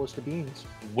 All the coolest of beans.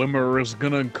 Wimmer is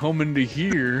gonna come into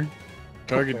here.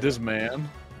 Target this man.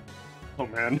 Oh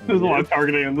man, there's a lot of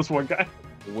targeting on this one guy.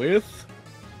 With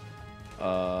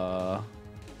Yeah,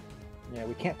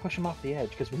 we can't push him off the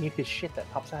edge because we need his shit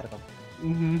that pops out of him.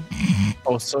 Mm-hmm.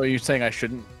 Oh, so you're saying I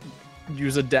shouldn't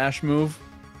use a dash move?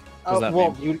 What does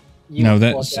that mean? No,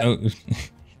 that's so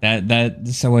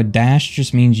so a dash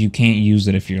just means you can't use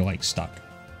it if you're like stuck.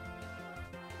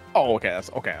 Oh, okay, that's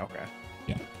okay.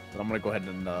 Yeah. Then I'm gonna go ahead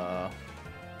and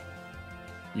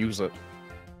use it.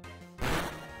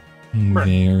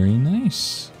 Very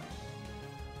nice.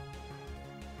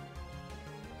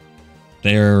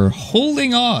 They're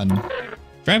holding on.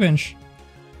 Trapinch.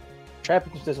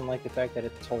 Trapinch doesn't like the fact that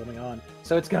it's holding on,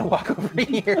 so it's gonna walk over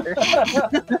here. It's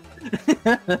gonna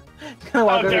walk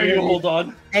How over dare here you hold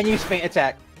on? and use Feint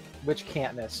Attack, which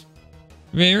can't miss.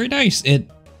 Very nice.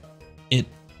 It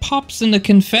pops into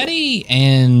confetti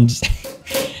and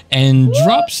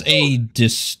drops a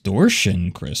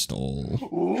distortion crystal.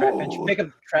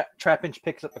 Trapinch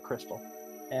picks up the crystal,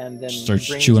 and then Starts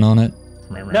chewing on it.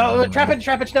 No, Trapinch,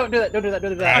 don't do that! Don't do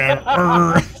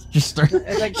that! Just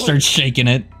start shaking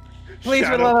it. Please,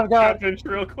 for the love of God! Trapinch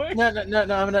real quick. No!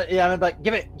 I'm gonna be like,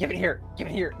 give it here!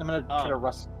 I'm gonna try to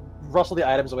rustle the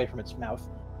items away from its mouth.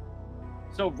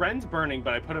 So Ren's burning,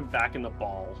 but I put him back in the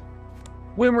ball.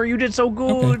 Wimmer, you did so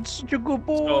good. Okay. Such a good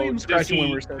boy. So I'm does scratching he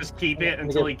Wimmer's head. just keep it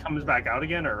until he comes back out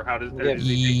again, or how does he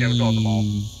take damage on the ball?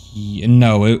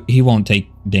 No, he won't take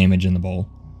damage in the bowl.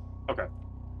 Okay.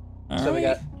 So we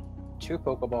got 2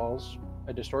 Pokeballs,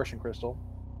 a distortion crystal,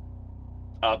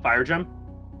 Fire gem.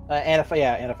 and a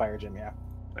fire gem. Yeah.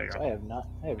 There you So go. I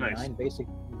have Nice.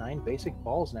 9 basic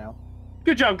balls now.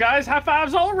 Good job, guys. High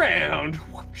fives all around.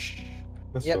 Whoosh.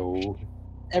 Yep. So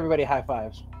Everybody high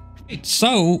fives.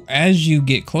 So, as you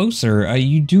get closer,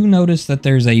 you do notice that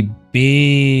there's a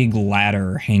big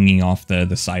ladder hanging off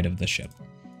the side of the ship.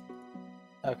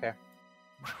 Okay.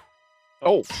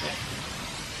 Oh,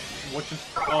 What just?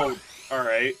 Oh, all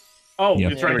right. Oh,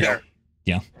 Yep. it's right There we go. there.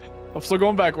 Yeah. I'm still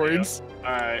going backwards.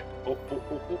 All right. Oh.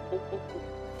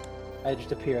 I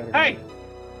just appear. Hey!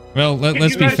 Well, Can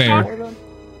let's you be guys fair. talk?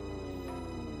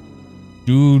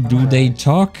 Do they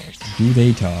talk? Do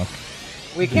they talk?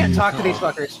 We can't talk to these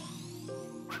fuckers.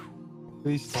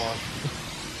 Please talk.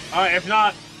 All right. If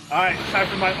not, all right. Time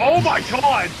for my. Oh my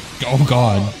god! Oh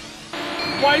God.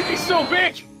 Why is he so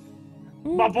big?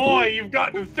 My boy, you've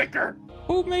gotten thicker.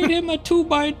 Who made him a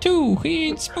 2x2? He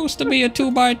ain't supposed to be a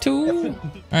 2x2.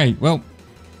 Alright, well.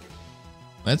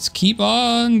 Let's keep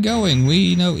on going.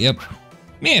 We know. Yep.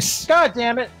 Miss! God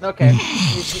damn it! Okay,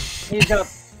 he's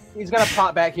gonna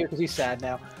pop back here because he's sad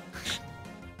now.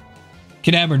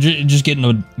 Cadaver, just get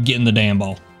in the damn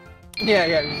ball.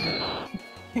 Yeah.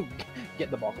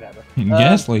 Get the ball, Cadaver.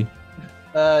 Ghastly.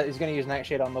 He's gonna use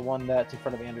Nightshade on the one that's in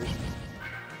front of Anders.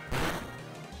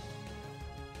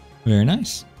 Very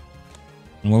nice.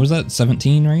 And what was that?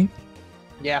 17, right?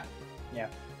 Yeah.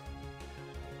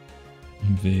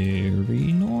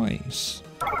 Very nice.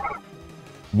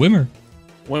 Wimmer.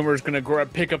 Wimmer's gonna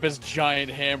pick up his giant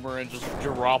hammer and just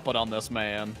drop it on this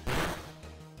man.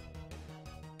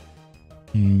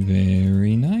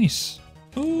 Very nice.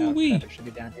 Oh, No, wee. Cadaver should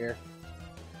be down here.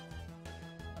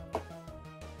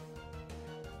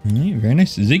 Alright, very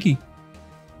nice. Ziggy.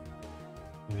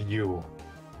 You.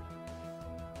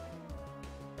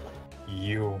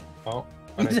 Oh.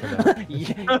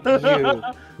 You.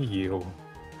 You.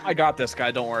 I got this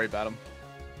guy. Don't worry about him.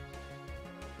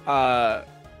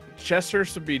 Chester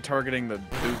should be targeting the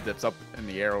dude that's up in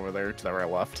the air over there to the right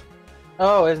left.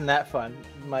 Oh, isn't that fun?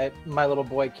 My little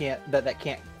boy can't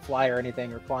can't fly or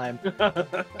anything or climb.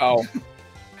 Oh,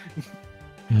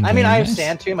 I mean, I have Very nice.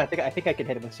 Sand Tomb. I think I could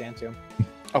hit him with Sand Tomb.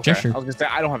 okay. Chester. I was gonna say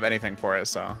I don't have anything for it,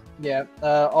 so. Yeah.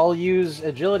 I'll use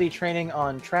agility training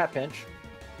on Trap Pinch,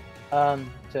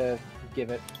 to give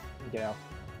it, a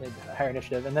higher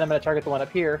initiative, and then I'm gonna target the one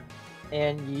up here,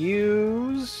 and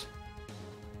use.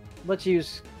 Let's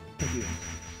use Confusion.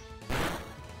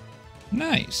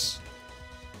 Nice.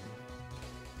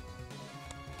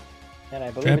 And I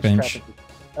believe Trap it's Pinch. Trap Pinch.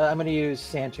 I'm gonna use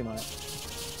Sand Tomb on it.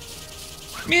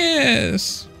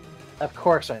 Yes. Of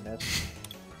course I missed.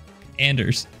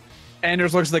 Anders.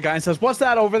 Anders looks at the guy and says, "What's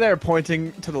that over there?"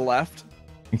 Pointing to the left,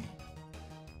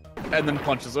 and then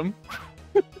punches him.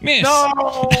 Miss.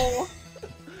 No.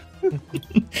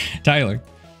 Tyler.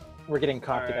 We're getting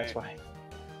cocky. Alright. That's why.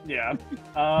 Yeah.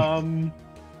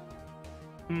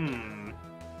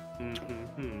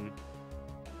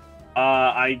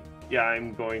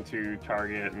 I'm going to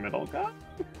target middle guy,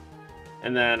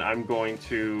 and then I'm going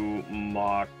to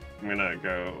mock. I'm gonna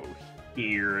go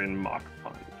here and mock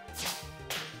punch.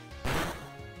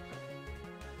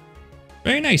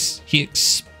 Very nice. He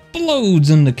explodes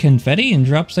into confetti and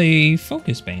drops a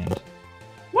focus band.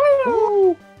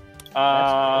 Woo!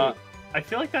 That's I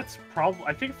feel like that's probably.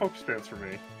 I think focus band's for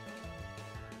me.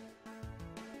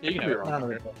 You can Could be have it. I don't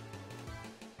know.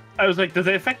 I was like, does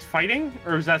it affect fighting,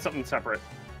 or is that something separate?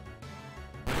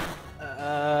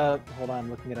 Hold on, I'm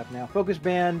looking it up now. Focus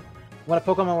Band. When a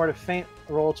Pokemon were to faint,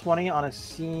 roll 20 on a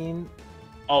scene.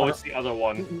 Oh, it's the other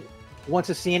one. Once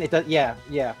a scene, it does. Yeah.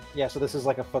 So this is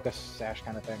like a focus sash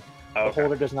kind of thing. The Okay.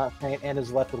 holder does not faint and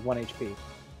is left with 1 HP.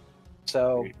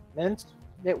 So, and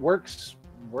it works.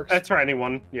 That's for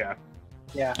anyone. Yeah.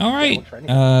 Yeah. All it right. works for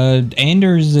anything.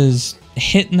 Anders is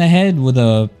hit in the head with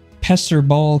a pester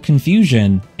ball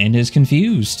confusion and is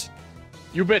confused.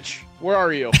 You bitch. Where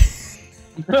are you?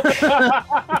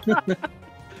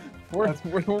 Where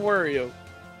are you?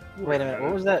 Wait a minute.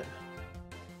 What was that?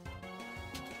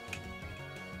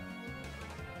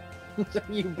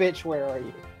 You bitch, where are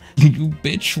you? You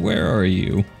bitch, where are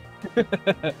you?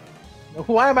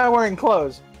 Why am I wearing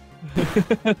clothes?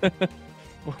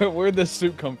 Where'd this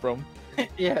suit come from?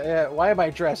 Yeah. Why am I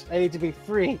dressed? I need to be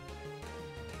free.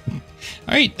 All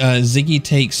right, Ziggy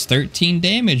takes 13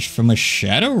 damage from a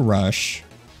Shadow Rush.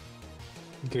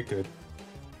 Get good.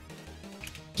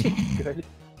 Good.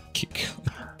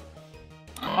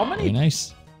 How Very many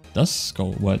nice. Dust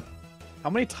Skull, what? How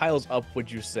many tiles up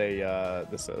would you say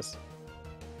this is?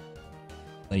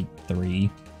 Like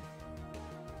 3?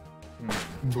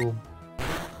 Boom.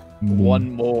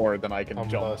 One more than I can I'm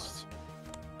jump. lost.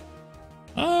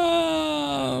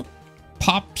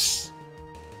 Pops.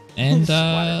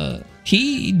 And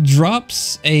he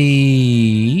drops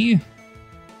a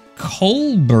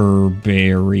Colbur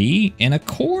berry and a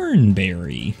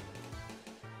cornberry.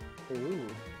 Ooh.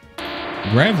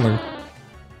 Graveler.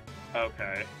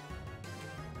 Okay.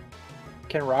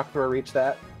 Can rock throw reach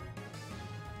that?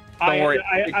 Don't worry,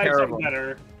 take I care of do him.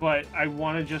 better, but I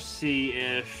want to just see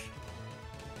if.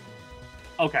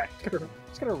 Okay.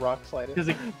 Just gonna rock slide it.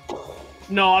 Because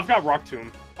no, I've got Rock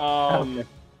Tomb. Okay.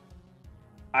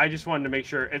 I just wanted to make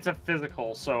sure it's a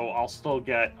physical, so I'll still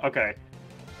get. Okay.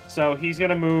 So he's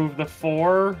gonna move the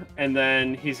 4, and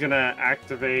then he's gonna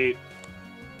activate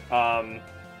Rockhead,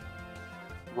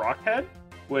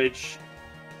 which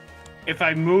if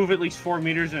I move at least 4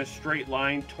 meters in a straight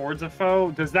line towards a foe,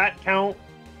 does that count?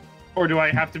 Or do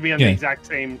I have to be on the exact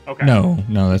same? Okay. No,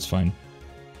 that's fine.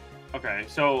 Okay,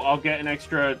 so I'll get an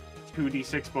extra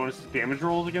 2d6 bonus damage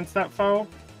rolls against that foe.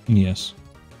 Yes.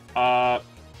 Well,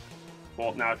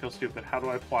 now I feel stupid. How do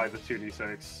I apply the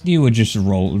 2d6? You would just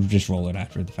roll it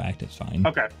after the fact. It's fine.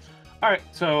 Okay. All right,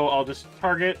 so I'll just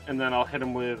target, and then I'll hit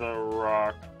him with a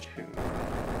Rock Tomb.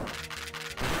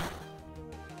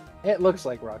 It looks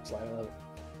like rock slide. I love it.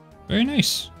 Very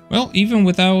nice. Well, even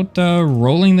without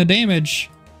rolling the damage,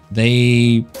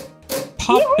 they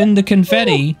pop into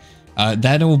confetti.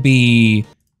 That'll be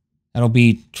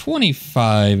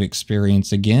 25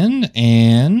 experience again,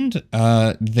 and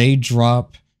they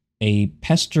drop a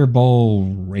Pester Ball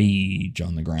Rage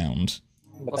on the ground.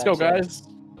 But Let's go, that's it. guys.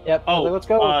 Yep. Oh, let's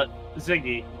go.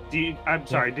 Ziggy, I'm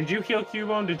sorry, did you heal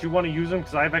Cubone? Did you want to use them?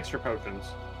 Because I have extra potions.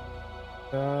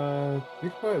 We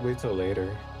could probably wait till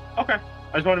later. Okay.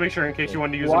 I just want to make sure in case you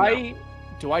wanted to use them. Why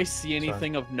do I see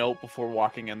anything of note before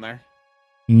walking in there?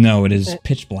 No, it is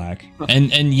pitch black.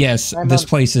 And yes, this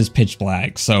place is pitch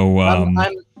black. So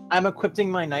I'm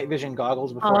equipping my night vision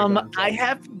goggles before I go inside. I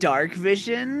have dark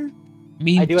vision. I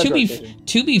mean, I do have to dark be vision.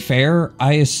 to be fair,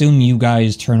 I assume you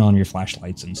guys turn on your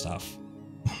flashlights and stuff.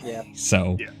 Yeah.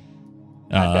 So, Yeah.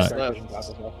 I've got dark vision goggles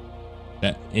as well.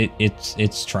 that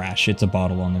it's trash. It's a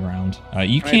bottle on the ground.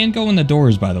 You can go in the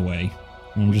doors, by the way.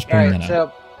 I'm just bringing that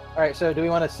up. All right. So do we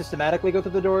want to systematically go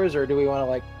through the doors, or do we want to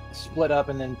like split up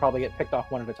and then probably get picked off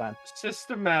one at a time?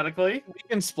 Systematically. We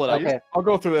can split up. Okay. I'll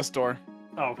go through this door.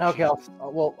 Oh. Okay.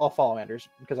 I'll follow Anders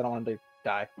because I don't want him to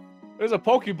die. There's a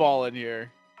Pokeball in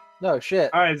here. No shit.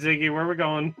 All right, Ziggy, where are we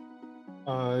going?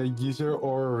 Use your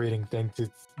aura reading thing to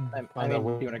I find mean,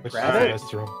 out do you wanna which grab it?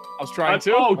 restroom. I was trying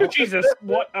to. Oh, Jesus!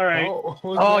 What? All right. Oh, what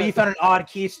was Oh, that? you found an odd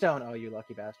keystone. Oh, you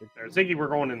lucky bastard. There, Ziggy, we're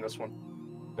going in this one.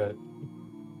 That-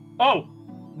 Oh,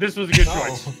 this was a good Oh.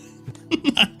 choice.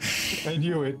 I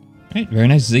knew it. Right, very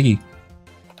nice, Ziggy.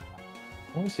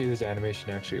 I want to see if this animation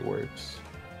actually works.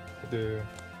 No,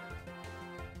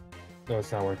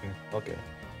 it's not working. Okay.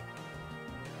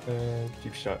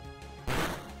 Deep shot.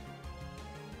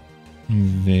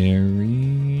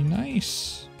 Very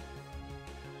nice.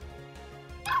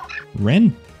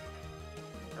 Ren.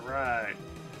 All right.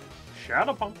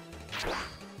 Shadow Pump.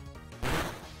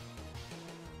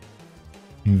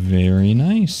 Very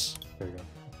nice. There you go.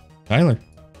 Tyler.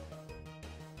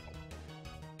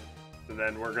 And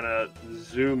then we're gonna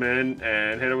zoom in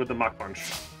and hit it with the Mach Punch.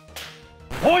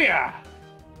 Oh yeah!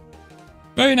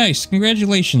 Very nice.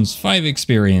 Congratulations. 5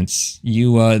 experience.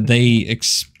 You they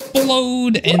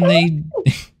explode and they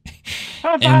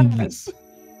How And- fast?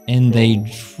 and they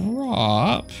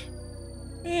drop.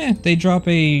 They drop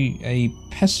a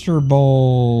Pester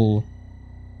Ball.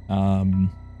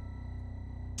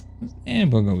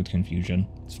 And we'll go with confusion.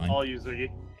 It's fine. I'll use Ziggy.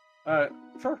 Alright,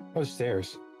 sure. Oh,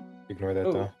 stairs. Ignore that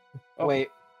Ooh. though. Oh. Wait,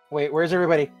 where's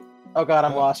everybody? Oh god,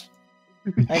 I'm lost. I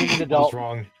need an What's adult.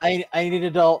 wrong? I need an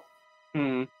adult.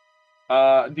 Do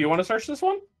you want to search this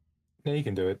one? Yeah, you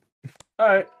can do it.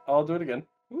 Alright, I'll do it again.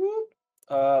 Whoop.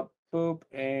 Boop,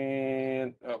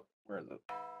 and... Oh, where is it?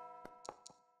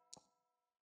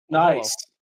 Nice.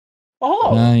 Oh,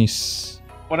 hello. Nice.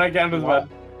 When I get into the bed.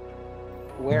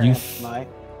 Where You am I?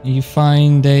 You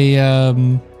find a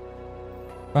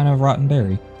rotten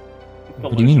berry.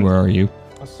 What do you mean? Where are you?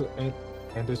 Also, and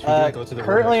this we're gonna go to the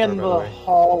Currently room in next door, the by the way.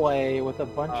 hallway with a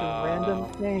bunch of random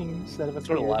things that have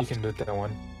sort of appeared. You can loot that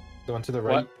one. The one to the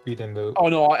right, What? we didn't loot. Oh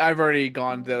no, I've already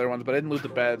gone to the other ones, but I didn't loot the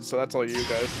bed, so that's all you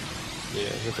guys. Yeah,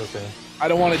 that's okay. I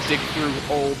don't want to dig through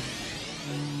old,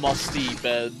 musty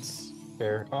beds.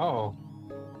 Fair. Oh.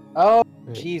 Oh,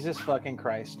 Wait. Jesus fucking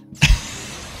Christ.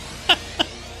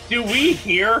 Do we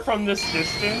hear from this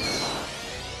distance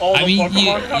all the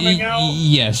Pokemon coming out?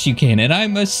 yes, you can. And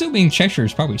I'm assuming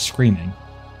Cheshire's probably screaming.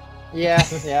 Yeah,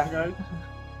 yeah. Guys?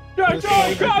 Just so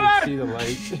I Got can it! see the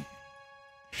light.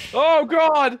 Oh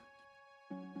god!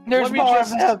 There's Let me more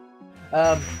just- of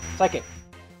them. Psychic.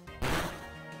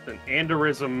 An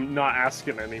aneurysm not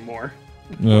asking anymore.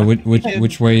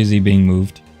 Which way is he being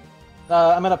moved?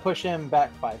 I'm gonna push him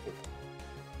back 5 feet.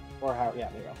 Or how? Yeah,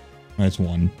 there you go. That's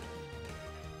 1.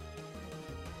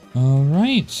 All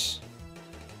right.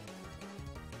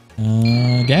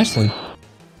 Ghastly.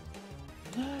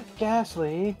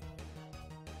 Ghastly.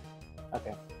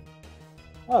 Okay.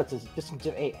 Oh, it's a distance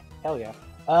of 8. Hell yeah.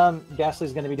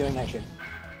 Ghastly's gonna be doing Nightshade.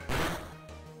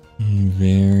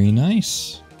 Very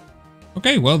nice.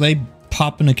 Okay, well, they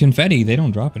pop into confetti. They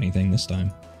don't drop anything this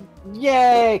time.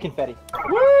 Yay, confetti.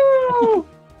 Woo!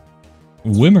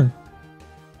 Wimmer.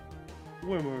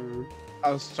 Wimmer.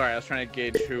 I was sorry, I was trying to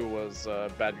gauge who was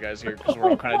bad guys here because we're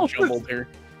all kind of jumbled here.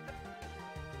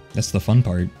 That's the fun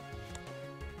part.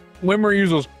 Wimmer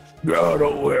uses God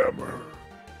of Wimmer.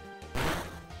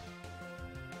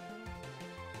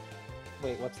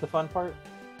 Wait, what's the fun part?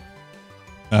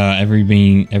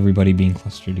 Everybody being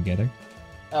clustered together.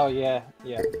 Oh yeah.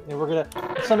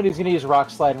 Somebody's gonna use Rock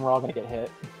Slide and we're all gonna get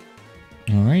hit.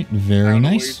 All right, very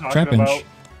nice. Trap Inch.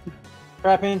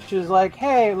 Trap Inch is like,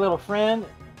 hey, little friend,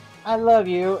 I love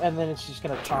you, and then it's just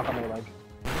gonna chomp on their leg.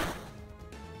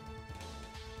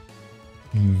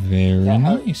 Very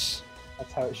nice.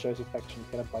 That's how it shows affection. It's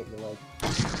gonna bite your leg.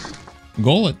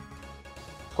 Goal it.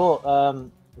 Cool.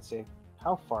 Let's see.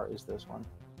 How far is this one?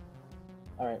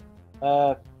 All right.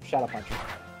 Shadow Punch.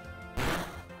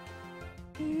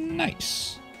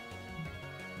 Nice.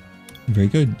 Very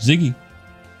good. Ziggy.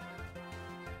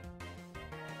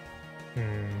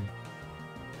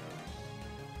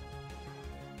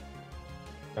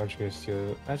 I'm just gonna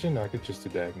steal. Actually, no, I could just do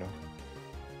diagonal.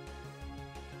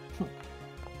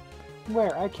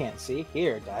 Where? I can't see.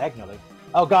 Here, diagonally.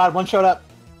 Oh god, one showed up.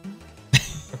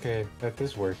 Okay, that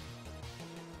does work.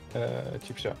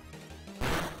 Cheap shot.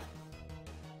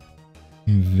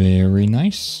 Very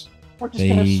nice. We're just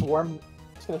gonna swarm.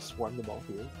 Just gonna swarm them all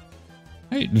here.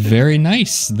 Right, very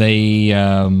nice. They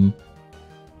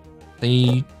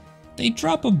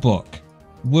drop a book.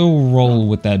 We'll roll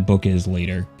what that book is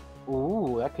later.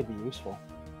 Ooh, that could be useful.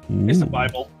 It's a Ooh.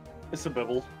 Bible. It's a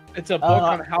Bible. It's a book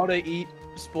on how to eat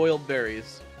spoiled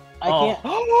berries. I can't.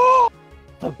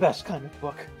 The best kind of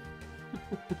book.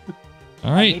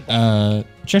 All right,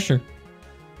 Cheshire.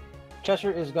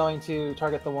 Cheshire is going to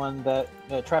target the one that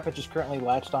the Trap Inch is currently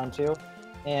latched onto,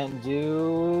 and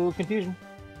do confusion.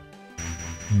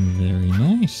 Very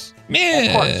nice.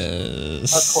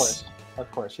 Miss. Of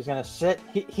course. He's gonna sit.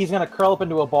 He's gonna curl up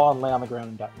into a ball and lay on the ground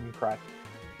and die and cry.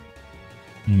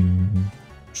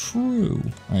 True.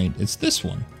 All right, it's this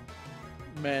one.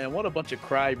 Man, what a bunch of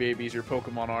crybabies your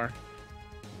Pokemon are.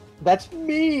 That's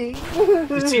me.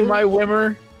 You see my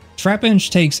Wimmer? Trap Inch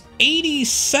takes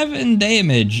 87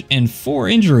 damage and 4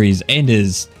 injuries and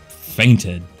is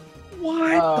fainted.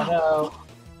 What? Oh no.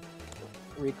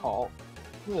 Recall.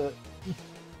 Well,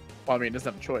 I mean, it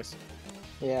doesn't have a choice.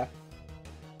 Yeah.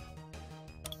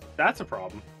 That's a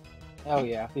problem. Oh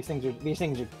yeah. These things are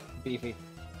beefy.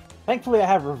 Thankfully, I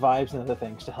have revives and other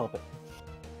things to help it.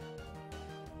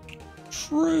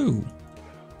 True.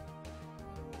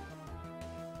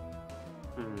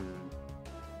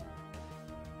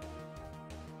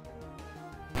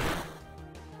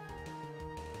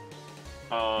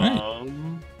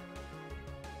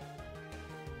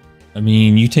 I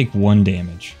mean, you take 1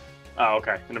 damage. Oh,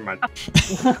 okay. Never mind. I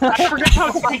forgot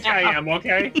how weak I am,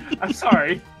 okay? I'm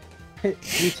sorry.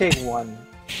 You take 1.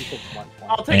 You take 1 point.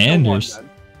 I'll take Anders. the 1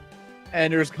 then.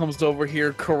 Anders comes over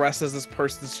here, caresses this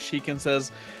person's cheek, and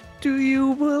says, "Do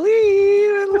you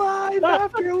believe in life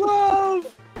after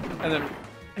love?" And then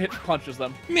punches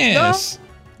them. Miss.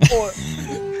 Or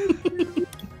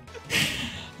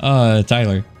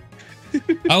Tyler.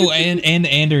 Oh, and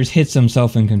Anders hits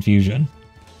himself in confusion.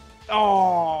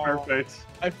 oh, Perfect.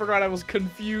 I forgot I was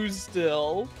confused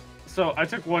still. So I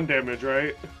took 1 damage,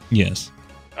 right? Yes.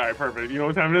 Alright, perfect. You know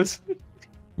what time it is?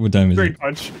 What time is Great it?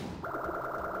 punch.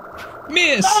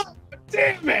 Miss. Oh,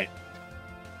 damn it!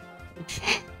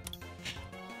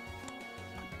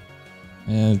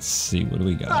 Let's see. What do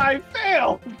we got? I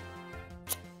failed!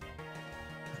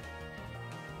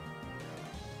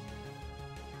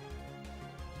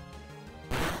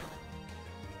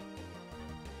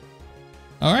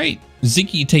 All right.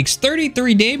 Ziki takes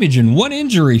 33 damage and 1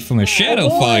 injury from a shadow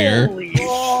fire. Holy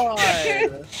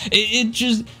shit! It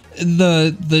just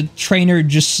the trainer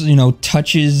just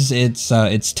touches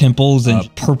its temples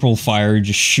and purple fire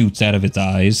just shoots out of its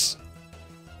eyes,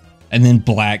 and then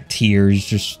black tears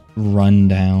just run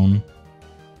down.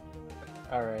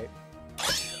 All right.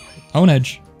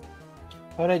 Honedge.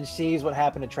 Honedge sees what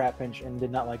happened to Trap Pinch and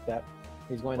did not like that.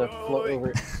 He's going to float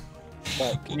over it.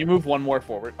 But Can you move 1 more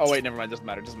forward? Oh wait, never mind. Doesn't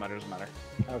matter. Doesn't matter.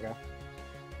 okay.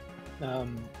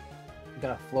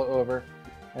 Gonna float over.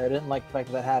 I didn't like the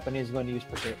fact that happened. He's going to use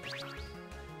Pursuit.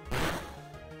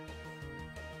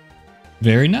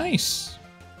 Very nice.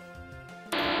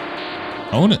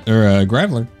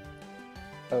 Graveler.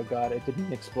 Oh god, it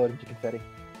didn't explode into confetti.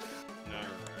 Alrighty.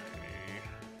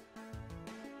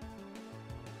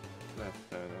 That's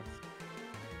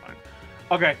fine.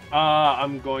 Okay,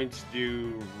 I'm going to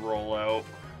do rollout,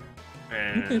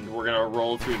 and we're gonna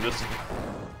roll through this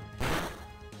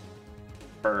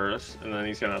first, and then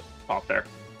he's gonna pop there.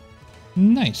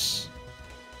 Nice.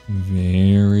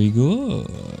 Very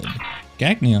good.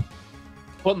 Gagnia.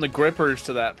 Putting the grippers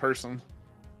to that person.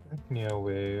 Neo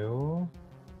will.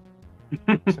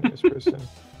 This person.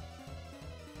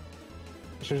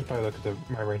 I should probably look at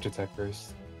my range attack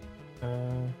first.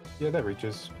 Yeah, that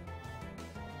reaches.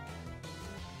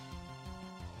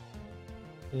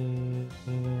 And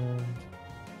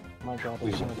Oh my god,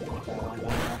 there's so much on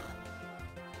that.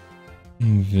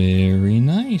 Very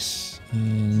nice.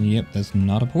 And yep, that's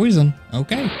not a poison.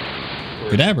 Okay.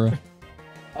 Kadabra.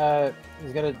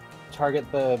 He's gonna target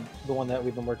the one that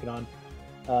we've been working on,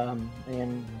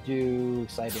 and do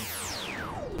exciting.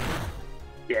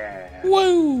 Yeah.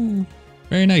 Whoa.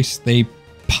 Very nice. They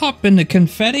pop into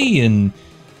confetti and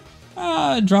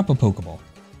drop a Pokeball.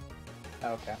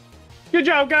 Okay. Good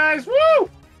job, guys! Woo!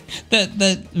 That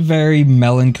very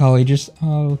melancholy. Just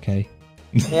okay.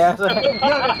 Yeah. So,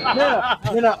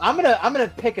 no. I'm gonna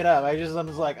pick it up. I'm just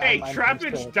like. Hey, I'm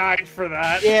Trappage died for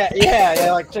that. Yeah.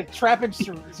 Like Trappage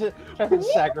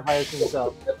sacrificed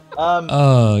himself.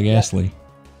 Oh, Ghastly.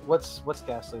 What's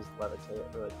Ghastly's levitate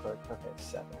really quick? Okay,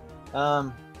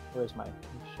 7. Where's my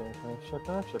ship?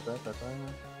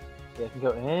 Yeah, it can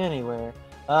go anywhere.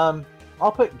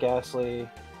 I'll put Ghastly.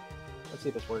 Let's see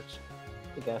if this works.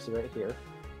 Put Ghastly right here.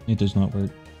 It does not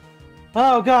work.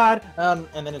 Oh god! And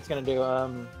then it's gonna do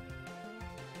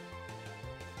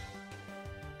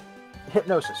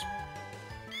hypnosis.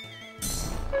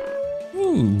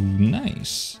 Ooh,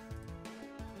 nice.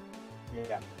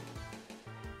 Yeah.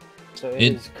 So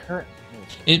it is current.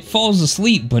 It falls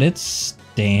asleep, but it's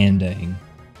standing.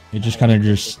 It just kind of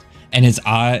and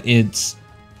its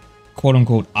quote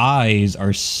unquote eyes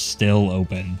are still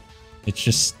open. It's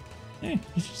just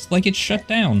like it's shut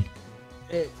down.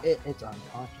 It's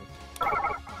unconscious.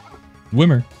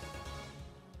 Wimmer.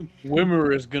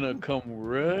 Wimmer is gonna come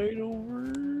right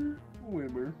over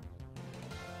Wimmer.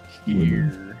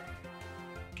 here.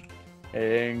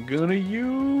 And gonna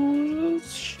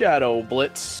use Shadow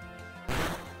Blitz.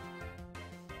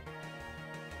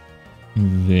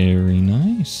 Very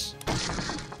nice.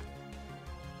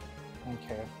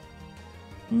 Okay.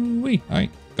 Wait, all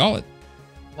right, Gullet.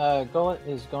 Gullet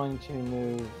is going to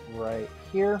move right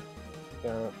here.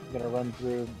 Gonna run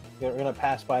through. We're gonna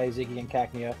pass by Ziggy and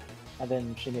Cacnea, and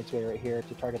then she makes way right here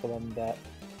to target the one that.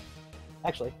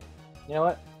 Actually, you know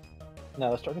what?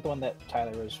 No, let's target the one that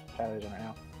Tyler's on right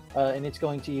now. And it's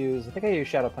going to use. I think I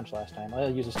used Shadow Punch last time. I'll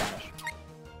use Astonish.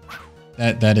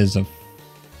 That is a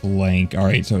flank. All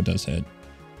right, so it does hit.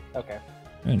 Okay.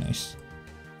 Very nice.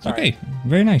 Sorry. Okay,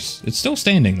 very nice. It's still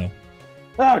standing though.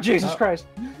 Oh Jesus Christ!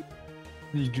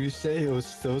 did you say it was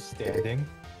still standing?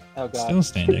 Oh god. Still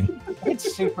standing.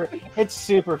 It's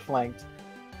super flanked.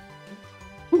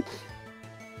 Dude.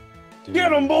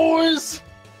 Get him, boys!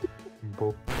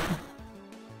 Boop.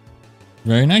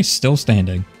 Very nice. Still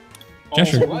standing.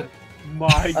 Cheshire. Oh,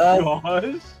 my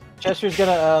gosh. Chester's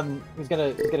gonna he's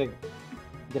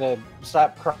gonna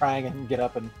stop crying and get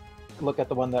up and look at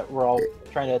the one that we're all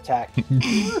trying to attack.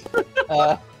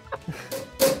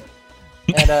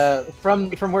 And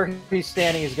from where he's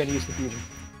standing, he's gonna use Confusion.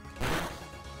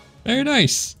 Very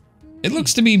nice. It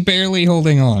looks to be barely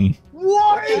holding on.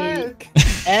 What?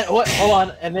 And what? Hold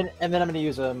on. And then I'm gonna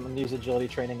use agility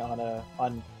training on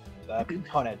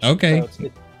Honedge. Okay.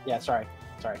 So yeah. Sorry.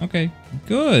 Okay.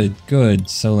 Good.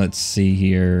 So let's see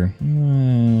here.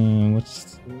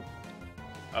 What's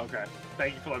Okay.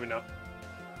 Thank you for letting me know.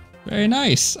 very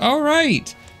nice. All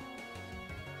right.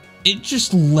 It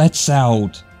just lets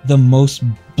out the most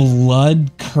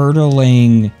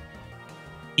blood-curdling,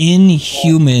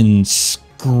 inhuman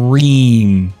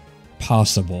scream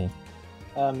possible.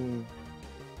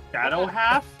 Shadow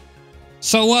half?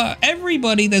 So,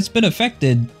 everybody that's been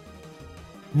affected,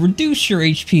 reduce your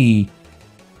HP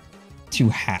to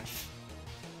half.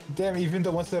 Damn, even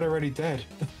the ones that are already dead.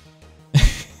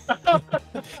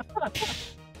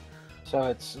 So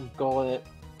it's Gullet.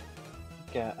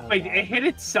 Wait, it hit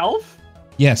itself?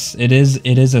 Yes, it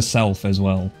is a self as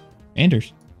well.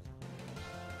 Anders.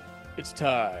 It's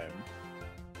time.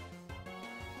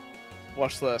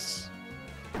 Watch this.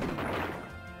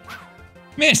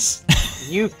 Miss!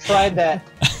 You've tried that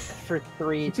for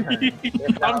 3 turns.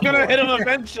 I'm gonna hit him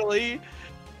eventually.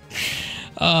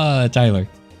 Tyler.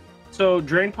 So,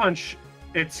 Drain Punch,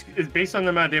 it's based on the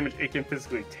amount of damage it can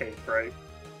physically take, right?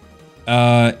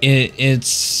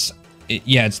 It's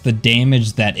yeah, it's the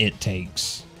damage that it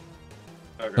takes.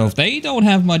 Okay. So if they don't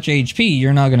have much HP,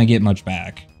 you're not gonna get much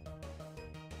back.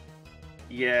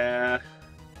 Yeah.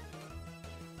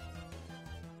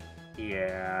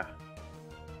 Yeah.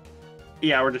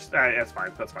 Yeah, we're just... that's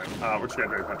fine. That's fine. We're just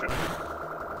gonna punch it.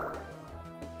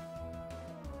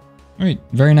 Alright,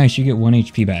 very nice. You get 1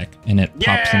 HP back, and it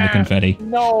pops into confetti.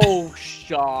 No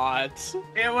shot.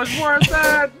 It was worth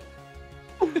it!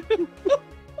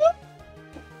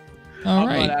 I'm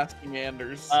Alright. not asking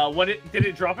Anders. Did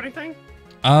it drop anything?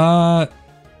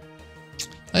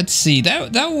 Let's see.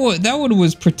 That one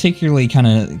was particularly kind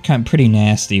of pretty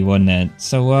nasty, wasn't it?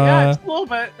 So Yeah, just a little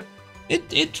bit.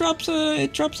 it drops a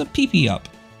PP up,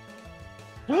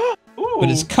 Ooh. but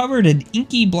it's covered in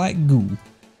inky black goo.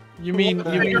 You mean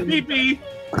Your pee-pee.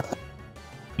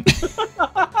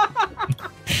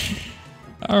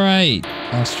 All right,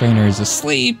 last trainer is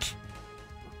asleep.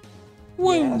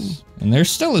 Woo! Yes. And they're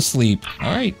still asleep.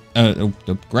 All right,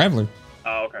 the Graveler.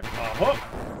 Oh, okay. Hook.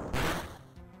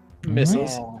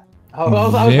 misses? Yeah. I was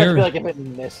about to Very- be like, if it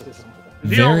misses.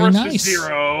 Zero Very versus nice.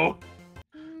 0.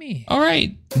 All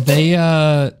right,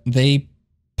 they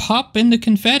pop into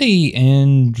confetti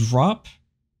and drop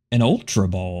an Ultra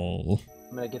Ball.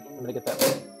 I'm gonna get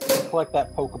that. Collect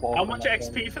that Pokeball. How from much that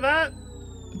XP thing. for that?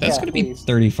 That's Yeah, gonna be please.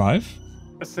 35.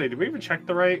 Let's see. Did we even check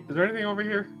the right? Is there anything over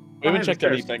here? We haven't Oh, checked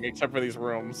there's- anything except for these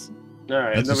rooms. All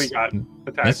right, and then we got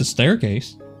attack. That's a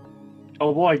staircase.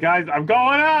 Oh boy, guys, I'm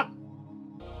going up!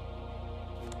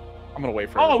 I'm gonna wait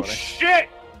for Oh everybody. shit!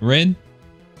 Red.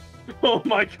 Oh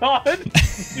my god!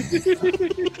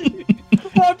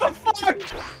 What the fuck?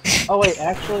 Oh wait,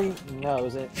 actually, no.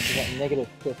 Is it negative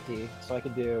 50? So I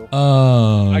could do.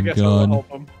 Oh I guess I'll god. help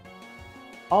him.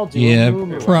 I'll do. Yeah, a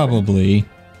movement. probably.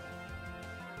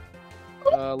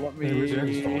 Let Hey, where's your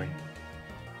me. story?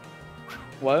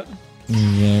 What?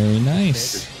 Very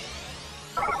nice.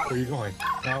 Where are you going?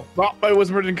 No. Oh, my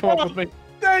whisper didn't come up with me.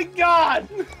 Thank God!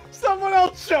 Someone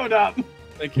else showed up!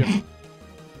 Thank you.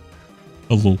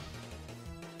 Hello.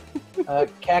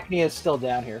 Cackney is still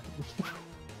down here.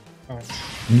 Oh,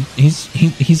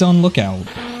 He's on lookout.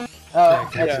 Oh, yeah,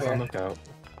 that's Cass is fair. on lookout.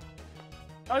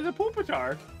 Oh, the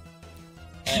Poopatar.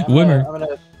 I'm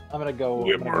Wimmer. gonna go.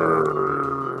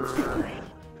 Wimmer.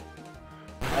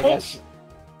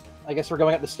 I guess we're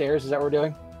going up the stairs. Is that what we're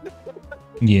doing?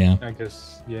 Yeah. I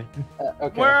guess, yeah.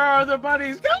 Okay. Where are the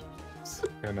buddies?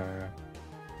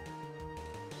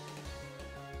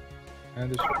 And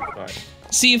this should be fine.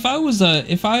 See, if I was a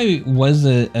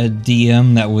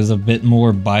DM that was a bit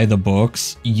more by the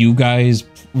books, you guys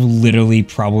literally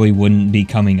probably wouldn't be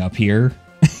coming up here.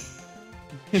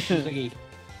 Go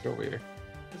here.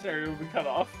 This area will be cut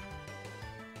off.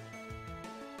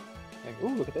 Ooh,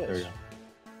 look at There we this. go.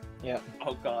 Yeah.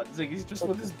 Oh god, Ziggy's just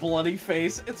with his bloody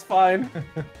face. It's fine.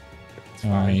 It's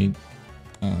fine.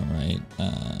 Alright.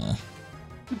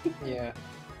 Yeah.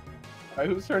 Alright,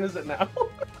 whose turn is it now?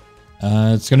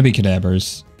 It's gonna be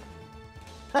cadavers.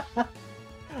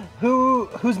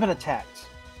 Who's been attacked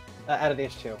out of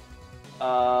these two?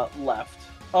 Left.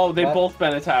 Oh, they've Left. both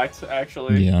been attacked,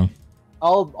 actually. Yeah.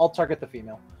 I'll target the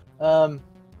female. They're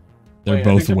Wait, I both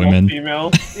think they're women.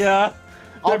 female. Yeah.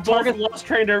 I'll They're both target. lost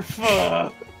trainer.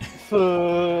 Fuh.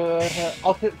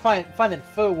 I'll find an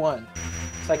faux one.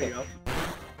 There you Second. go.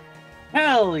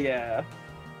 Hell yeah.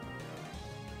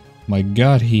 My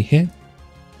god, he hit.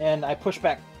 And I push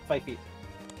back 5 feet.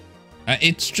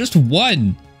 It's just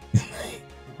one.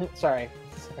 Sorry.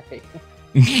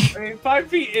 I mean, 5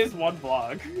 feet is one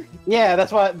block. Yeah,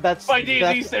 that's why. That's By D&D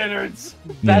that's, standards.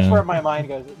 that's Yeah. where my mind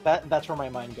goes. That's where my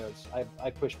mind goes. I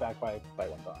push back by 1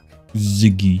 block.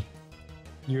 Ziggy.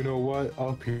 You know what?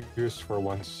 I'll pierce for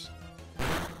once.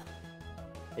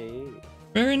 Hey.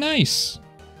 Very nice.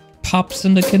 Pops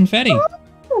into confetti.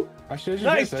 Actually,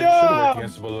 Nice I should job! work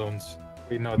against balloons.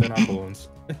 Wait, no, they're not balloons.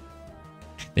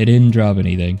 They didn't drop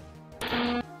anything.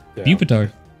 Yeah.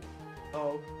 Pupitar.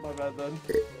 Oh, my bad then.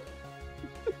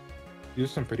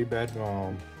 Use some pretty bad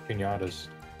pinatas.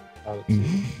 Let's Mhm.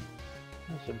 see.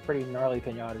 Some pretty gnarly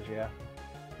pinatas, yeah.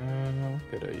 What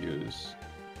could I use?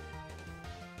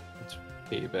 It's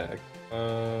payback.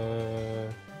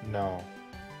 No.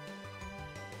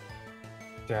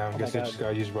 Damn, Oh guess my I God. just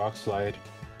gotta use rock slide.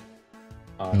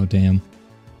 Oh damn.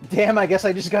 Damn, I guess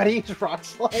I just gotta use rock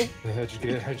slide. I just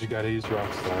gotta use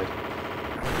rock slide.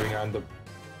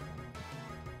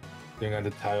 Doing on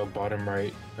the tile bottom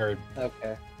right, or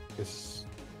Okay. this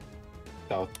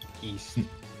southeast.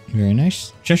 Very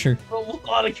nice. Cheshire. A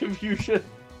lot of confusion.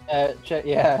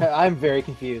 Yeah, I'm very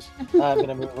confused. I'm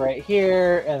gonna move right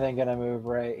here, and then gonna move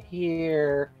right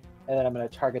here, and then I'm gonna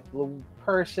target the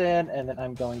person, and then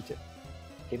I'm going to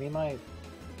give me my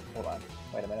Hold on.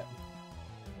 Wait a minute.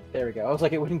 There we go. I was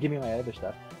like, it wouldn't give me my other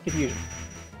stuff. Confusion.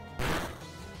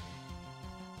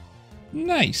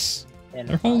 Nice. And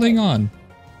They're holding on.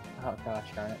 Oh gosh,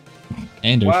 darn it.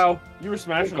 Anders. Wow, you were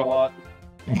smashing a lot.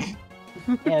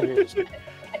 Anders.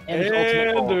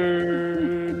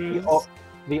 Anders.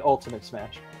 The ultimate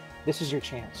smash. This is your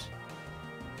chance.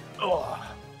 Ugh.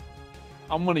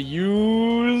 I'm gonna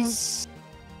use.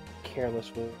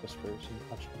 Careless whispers and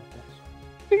punch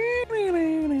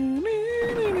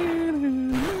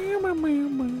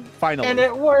Finally. And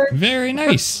it worked. Very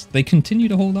nice. They continue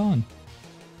to hold on.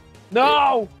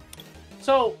 No!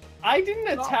 So, I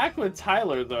didn't attack with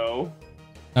Tyler, though.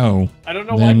 Oh. I don't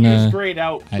know why he then, was grayed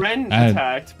out. Ren I-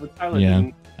 attacked, but Tyler yeah.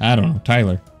 didn't. I don't know.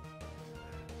 Tyler.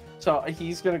 So,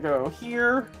 he's gonna go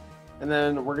here, and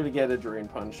then we're gonna get a Drain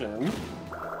Punch in.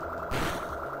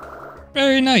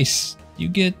 Very nice. You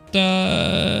get 2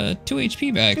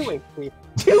 HP back. 2 HP.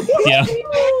 Yeah.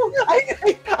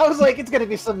 I was like, it's gonna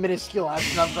be some minuscule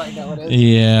action. I'm like, no, it is.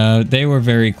 Yeah, they were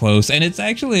very close. And it's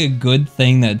actually a good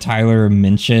thing that Tyler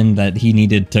mentioned that he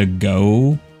needed to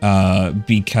go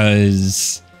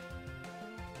because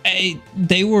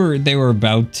they were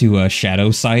about to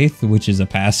Shadow Scythe, which is a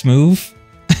pass move.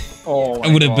 Oh,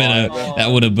 That would have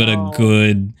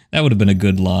been a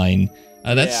good line.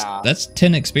 Yeah. That's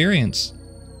 10 experience.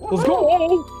 Let's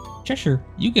go. Cheshire,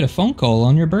 you get a phone call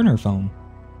on your burner phone.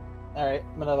 All right,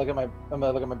 I'm gonna look at my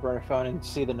burner phone and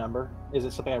see the number. Is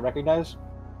it something I recognize?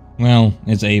 Well,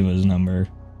 it's Ava's number.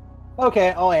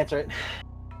 Okay, I'll answer it.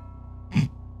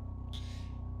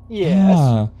 Yes.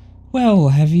 Ah, well,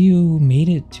 have you made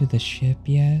it to the ship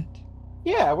yet?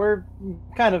 Yeah, we're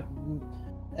kind of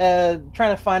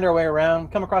trying to find our way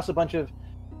around. Come across a bunch of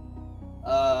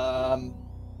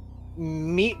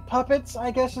meat puppets,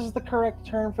 I guess is the correct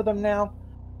term for them now.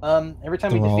 Every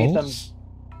time we defeat them,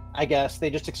 I guess they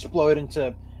just explode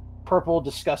into purple,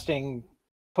 disgusting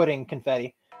pudding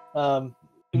confetti. It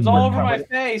was all over my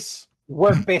face.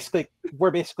 We're basically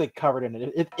covered in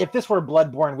it. If this were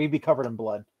Bloodborne, we'd be covered in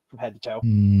blood from head to toe.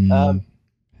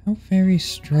 How very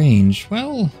strange.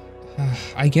 Well,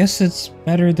 I guess it's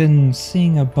better than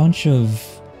seeing a bunch of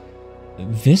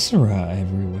viscera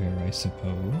everywhere, I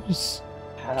suppose.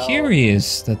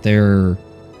 Curious that they're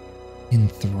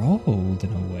enthralled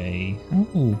in a way.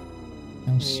 Oh,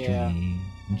 how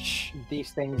strange.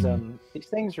 These things are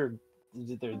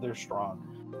they're strong.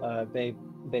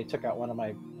 They took out one of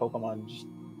my Pokemon, just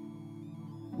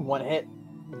one hit,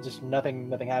 just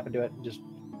nothing happened to it. Just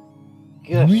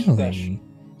Really? gosh.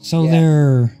 So Yeah.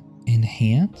 they're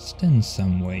enhanced in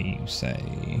some way, you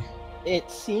say? It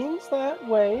seems that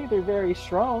way. They're very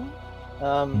strong.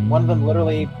 One of them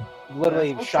literally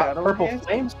That's shot shadow purple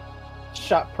enhancement?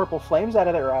 flames out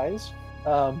of their eyes.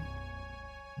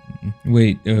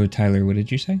 Wait, Tyler, what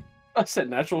did you say? I said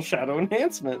natural shadow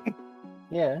enhancement.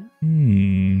 Yeah,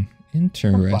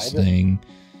 Interesting.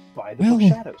 by the Well,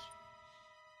 shadows.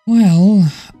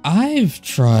 Well, I've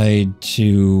tried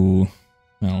to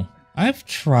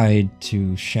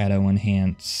shadow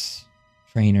enhance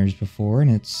trainers before,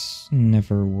 and it's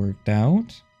never worked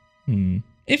out.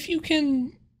 If you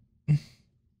can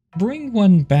bring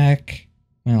one back,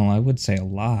 well, I would say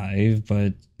alive,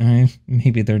 but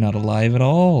maybe they're not alive at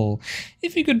all.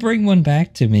 If you could bring one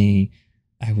back to me,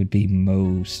 I would be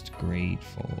most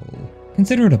grateful.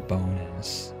 Consider it a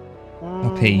bonus.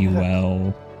 I'll pay you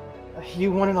well.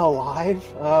 You want it alive?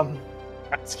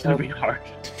 That's gonna be hard.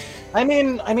 I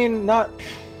mean, not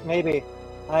maybe.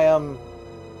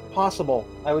 Possible.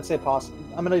 I would say possible.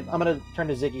 I'm gonna turn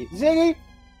to Ziggy. Ziggy,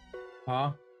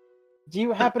 Huh? do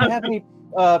you happen to have any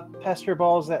pester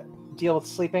balls that deal with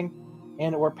sleeping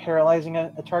and or paralyzing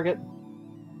a target?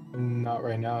 Not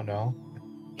right now, no.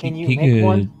 Can you He make could,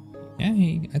 one?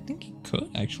 Yeah, I think he could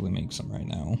actually make some right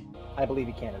now. I believe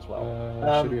you can as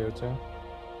well. Should be able to.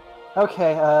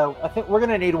 Okay, I think we're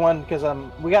gonna need one because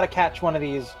we gotta catch one of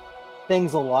these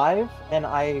things alive, and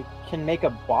I can make a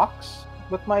box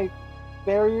with my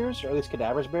barriers, or at least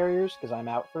Cadaver's barriers, because I'm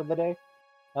out for the day.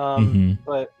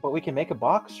 But we can make a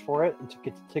box for it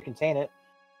to contain it,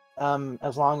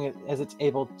 as long as it's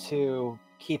able to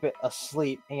keep it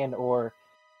asleep and or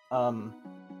from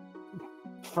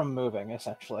moving,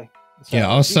 essentially. So, Yeah,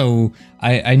 also,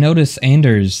 I noticed,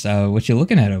 Anders, what you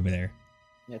looking at over there?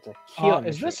 it's a healing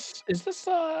Is machine. this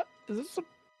a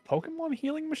Pokemon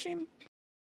healing machine?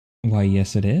 Why,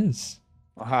 yes it is.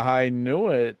 I knew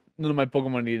it. None of my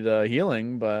Pokemon need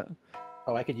healing, but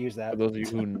Oh, I could use that. for those of you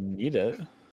who need it,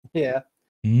 Yeah.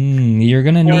 You're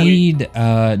gonna need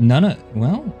none of,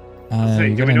 well, Say,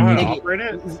 you're do we gonna know how need to operate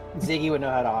it? Ziggy would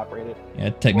know how to operate it.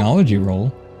 a technology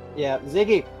roll. Yeah,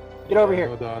 Ziggy, get over here.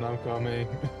 Hold on, I'm coming.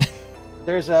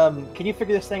 There's Can you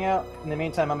figure this thing out? In the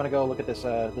meantime, I'm gonna go look at this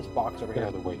this box over Get here.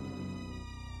 out of the way.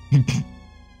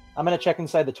 I'm gonna check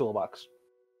inside the toolbox.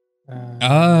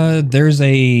 There's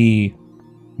a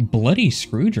bloody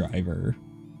screwdriver,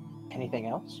 Anything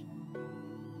else?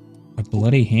 a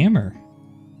bloody hammer,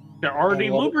 They're already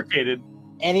Any other- lubricated.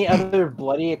 Any other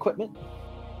bloody equipment?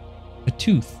 a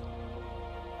tooth.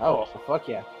 Oh, fuck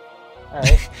yeah! All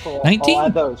right, cool. 19? I'll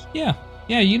add those. Yeah,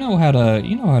 you know how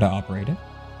to operate it.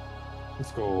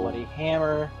 Let's go. Bloody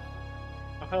hammer,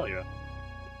 Oh, hell yeah.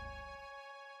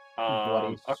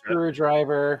 bloody Okay.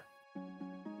 screwdriver.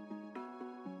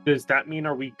 Does that mean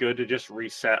are we good to just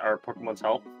reset our Pokemon's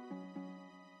health?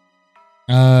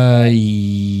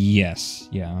 Yes,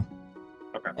 yeah.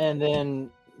 And then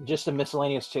just a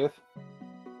miscellaneous tooth.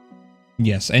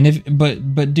 Yes, and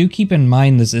but do keep in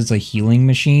mind this is a healing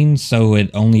machine, so it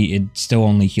still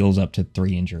only heals up to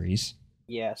 3 injuries.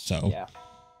 Yes. So. Yeah.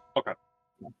 Okay.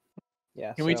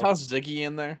 Yeah. Can we toss Ziggy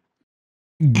in there?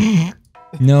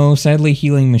 No, sadly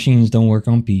healing machines don't work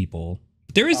on people.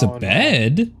 But there is Oh, a no.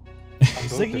 bed. I'm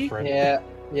so Ziggy? different. Yeah.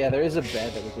 There is a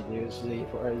bed that we could use.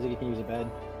 Ziggy can use a bed.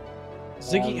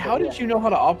 Ziggy, how but did you know how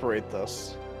to operate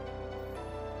this?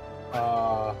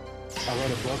 I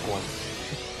read a book once.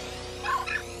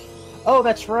 Oh,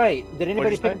 that's right. Did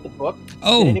anybody What'd you pick up the book?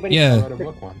 Oh, Did anybody I yeah. read a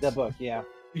book once. The book, yeah.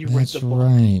 You read That's the book.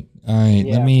 right. All right,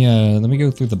 Yeah. let me go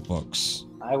through the books.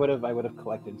 I would have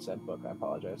collected said book. I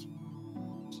apologize.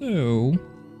 So,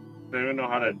 They don't know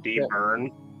how to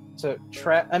deburn. So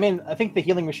I mean, I think the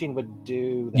healing machine would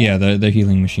do that. yeah, the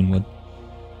healing machine would.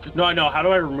 No, I know. How do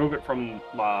I remove it from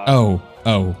my... Oh,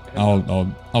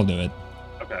 I'll do it.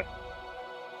 Okay.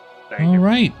 Thank All you.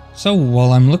 right. So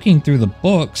while I'm looking through the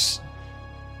books,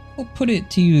 I'll put it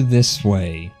to you this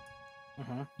way: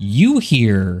 Mhm. you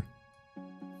hear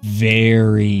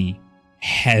very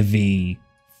heavy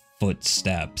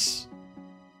footsteps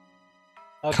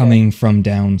Okay. coming from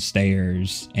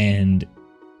downstairs, and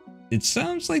it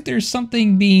sounds like there's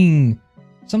something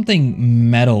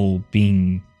metal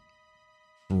being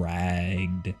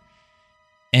dragged.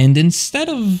 And instead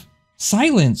of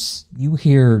silence, you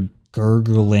hear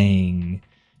gurgling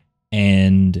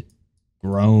and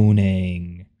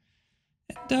groaning.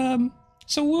 And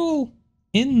so we'll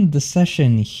end the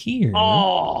session here.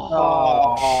 Oh,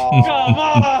 Oh. come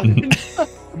on!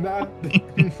 Not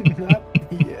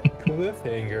yet.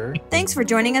 Cliffhanger. Thanks for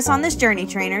joining us on this journey,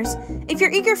 trainers. If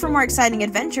you're eager for more exciting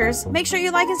adventures, make sure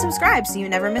you like and subscribe so you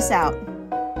never miss out.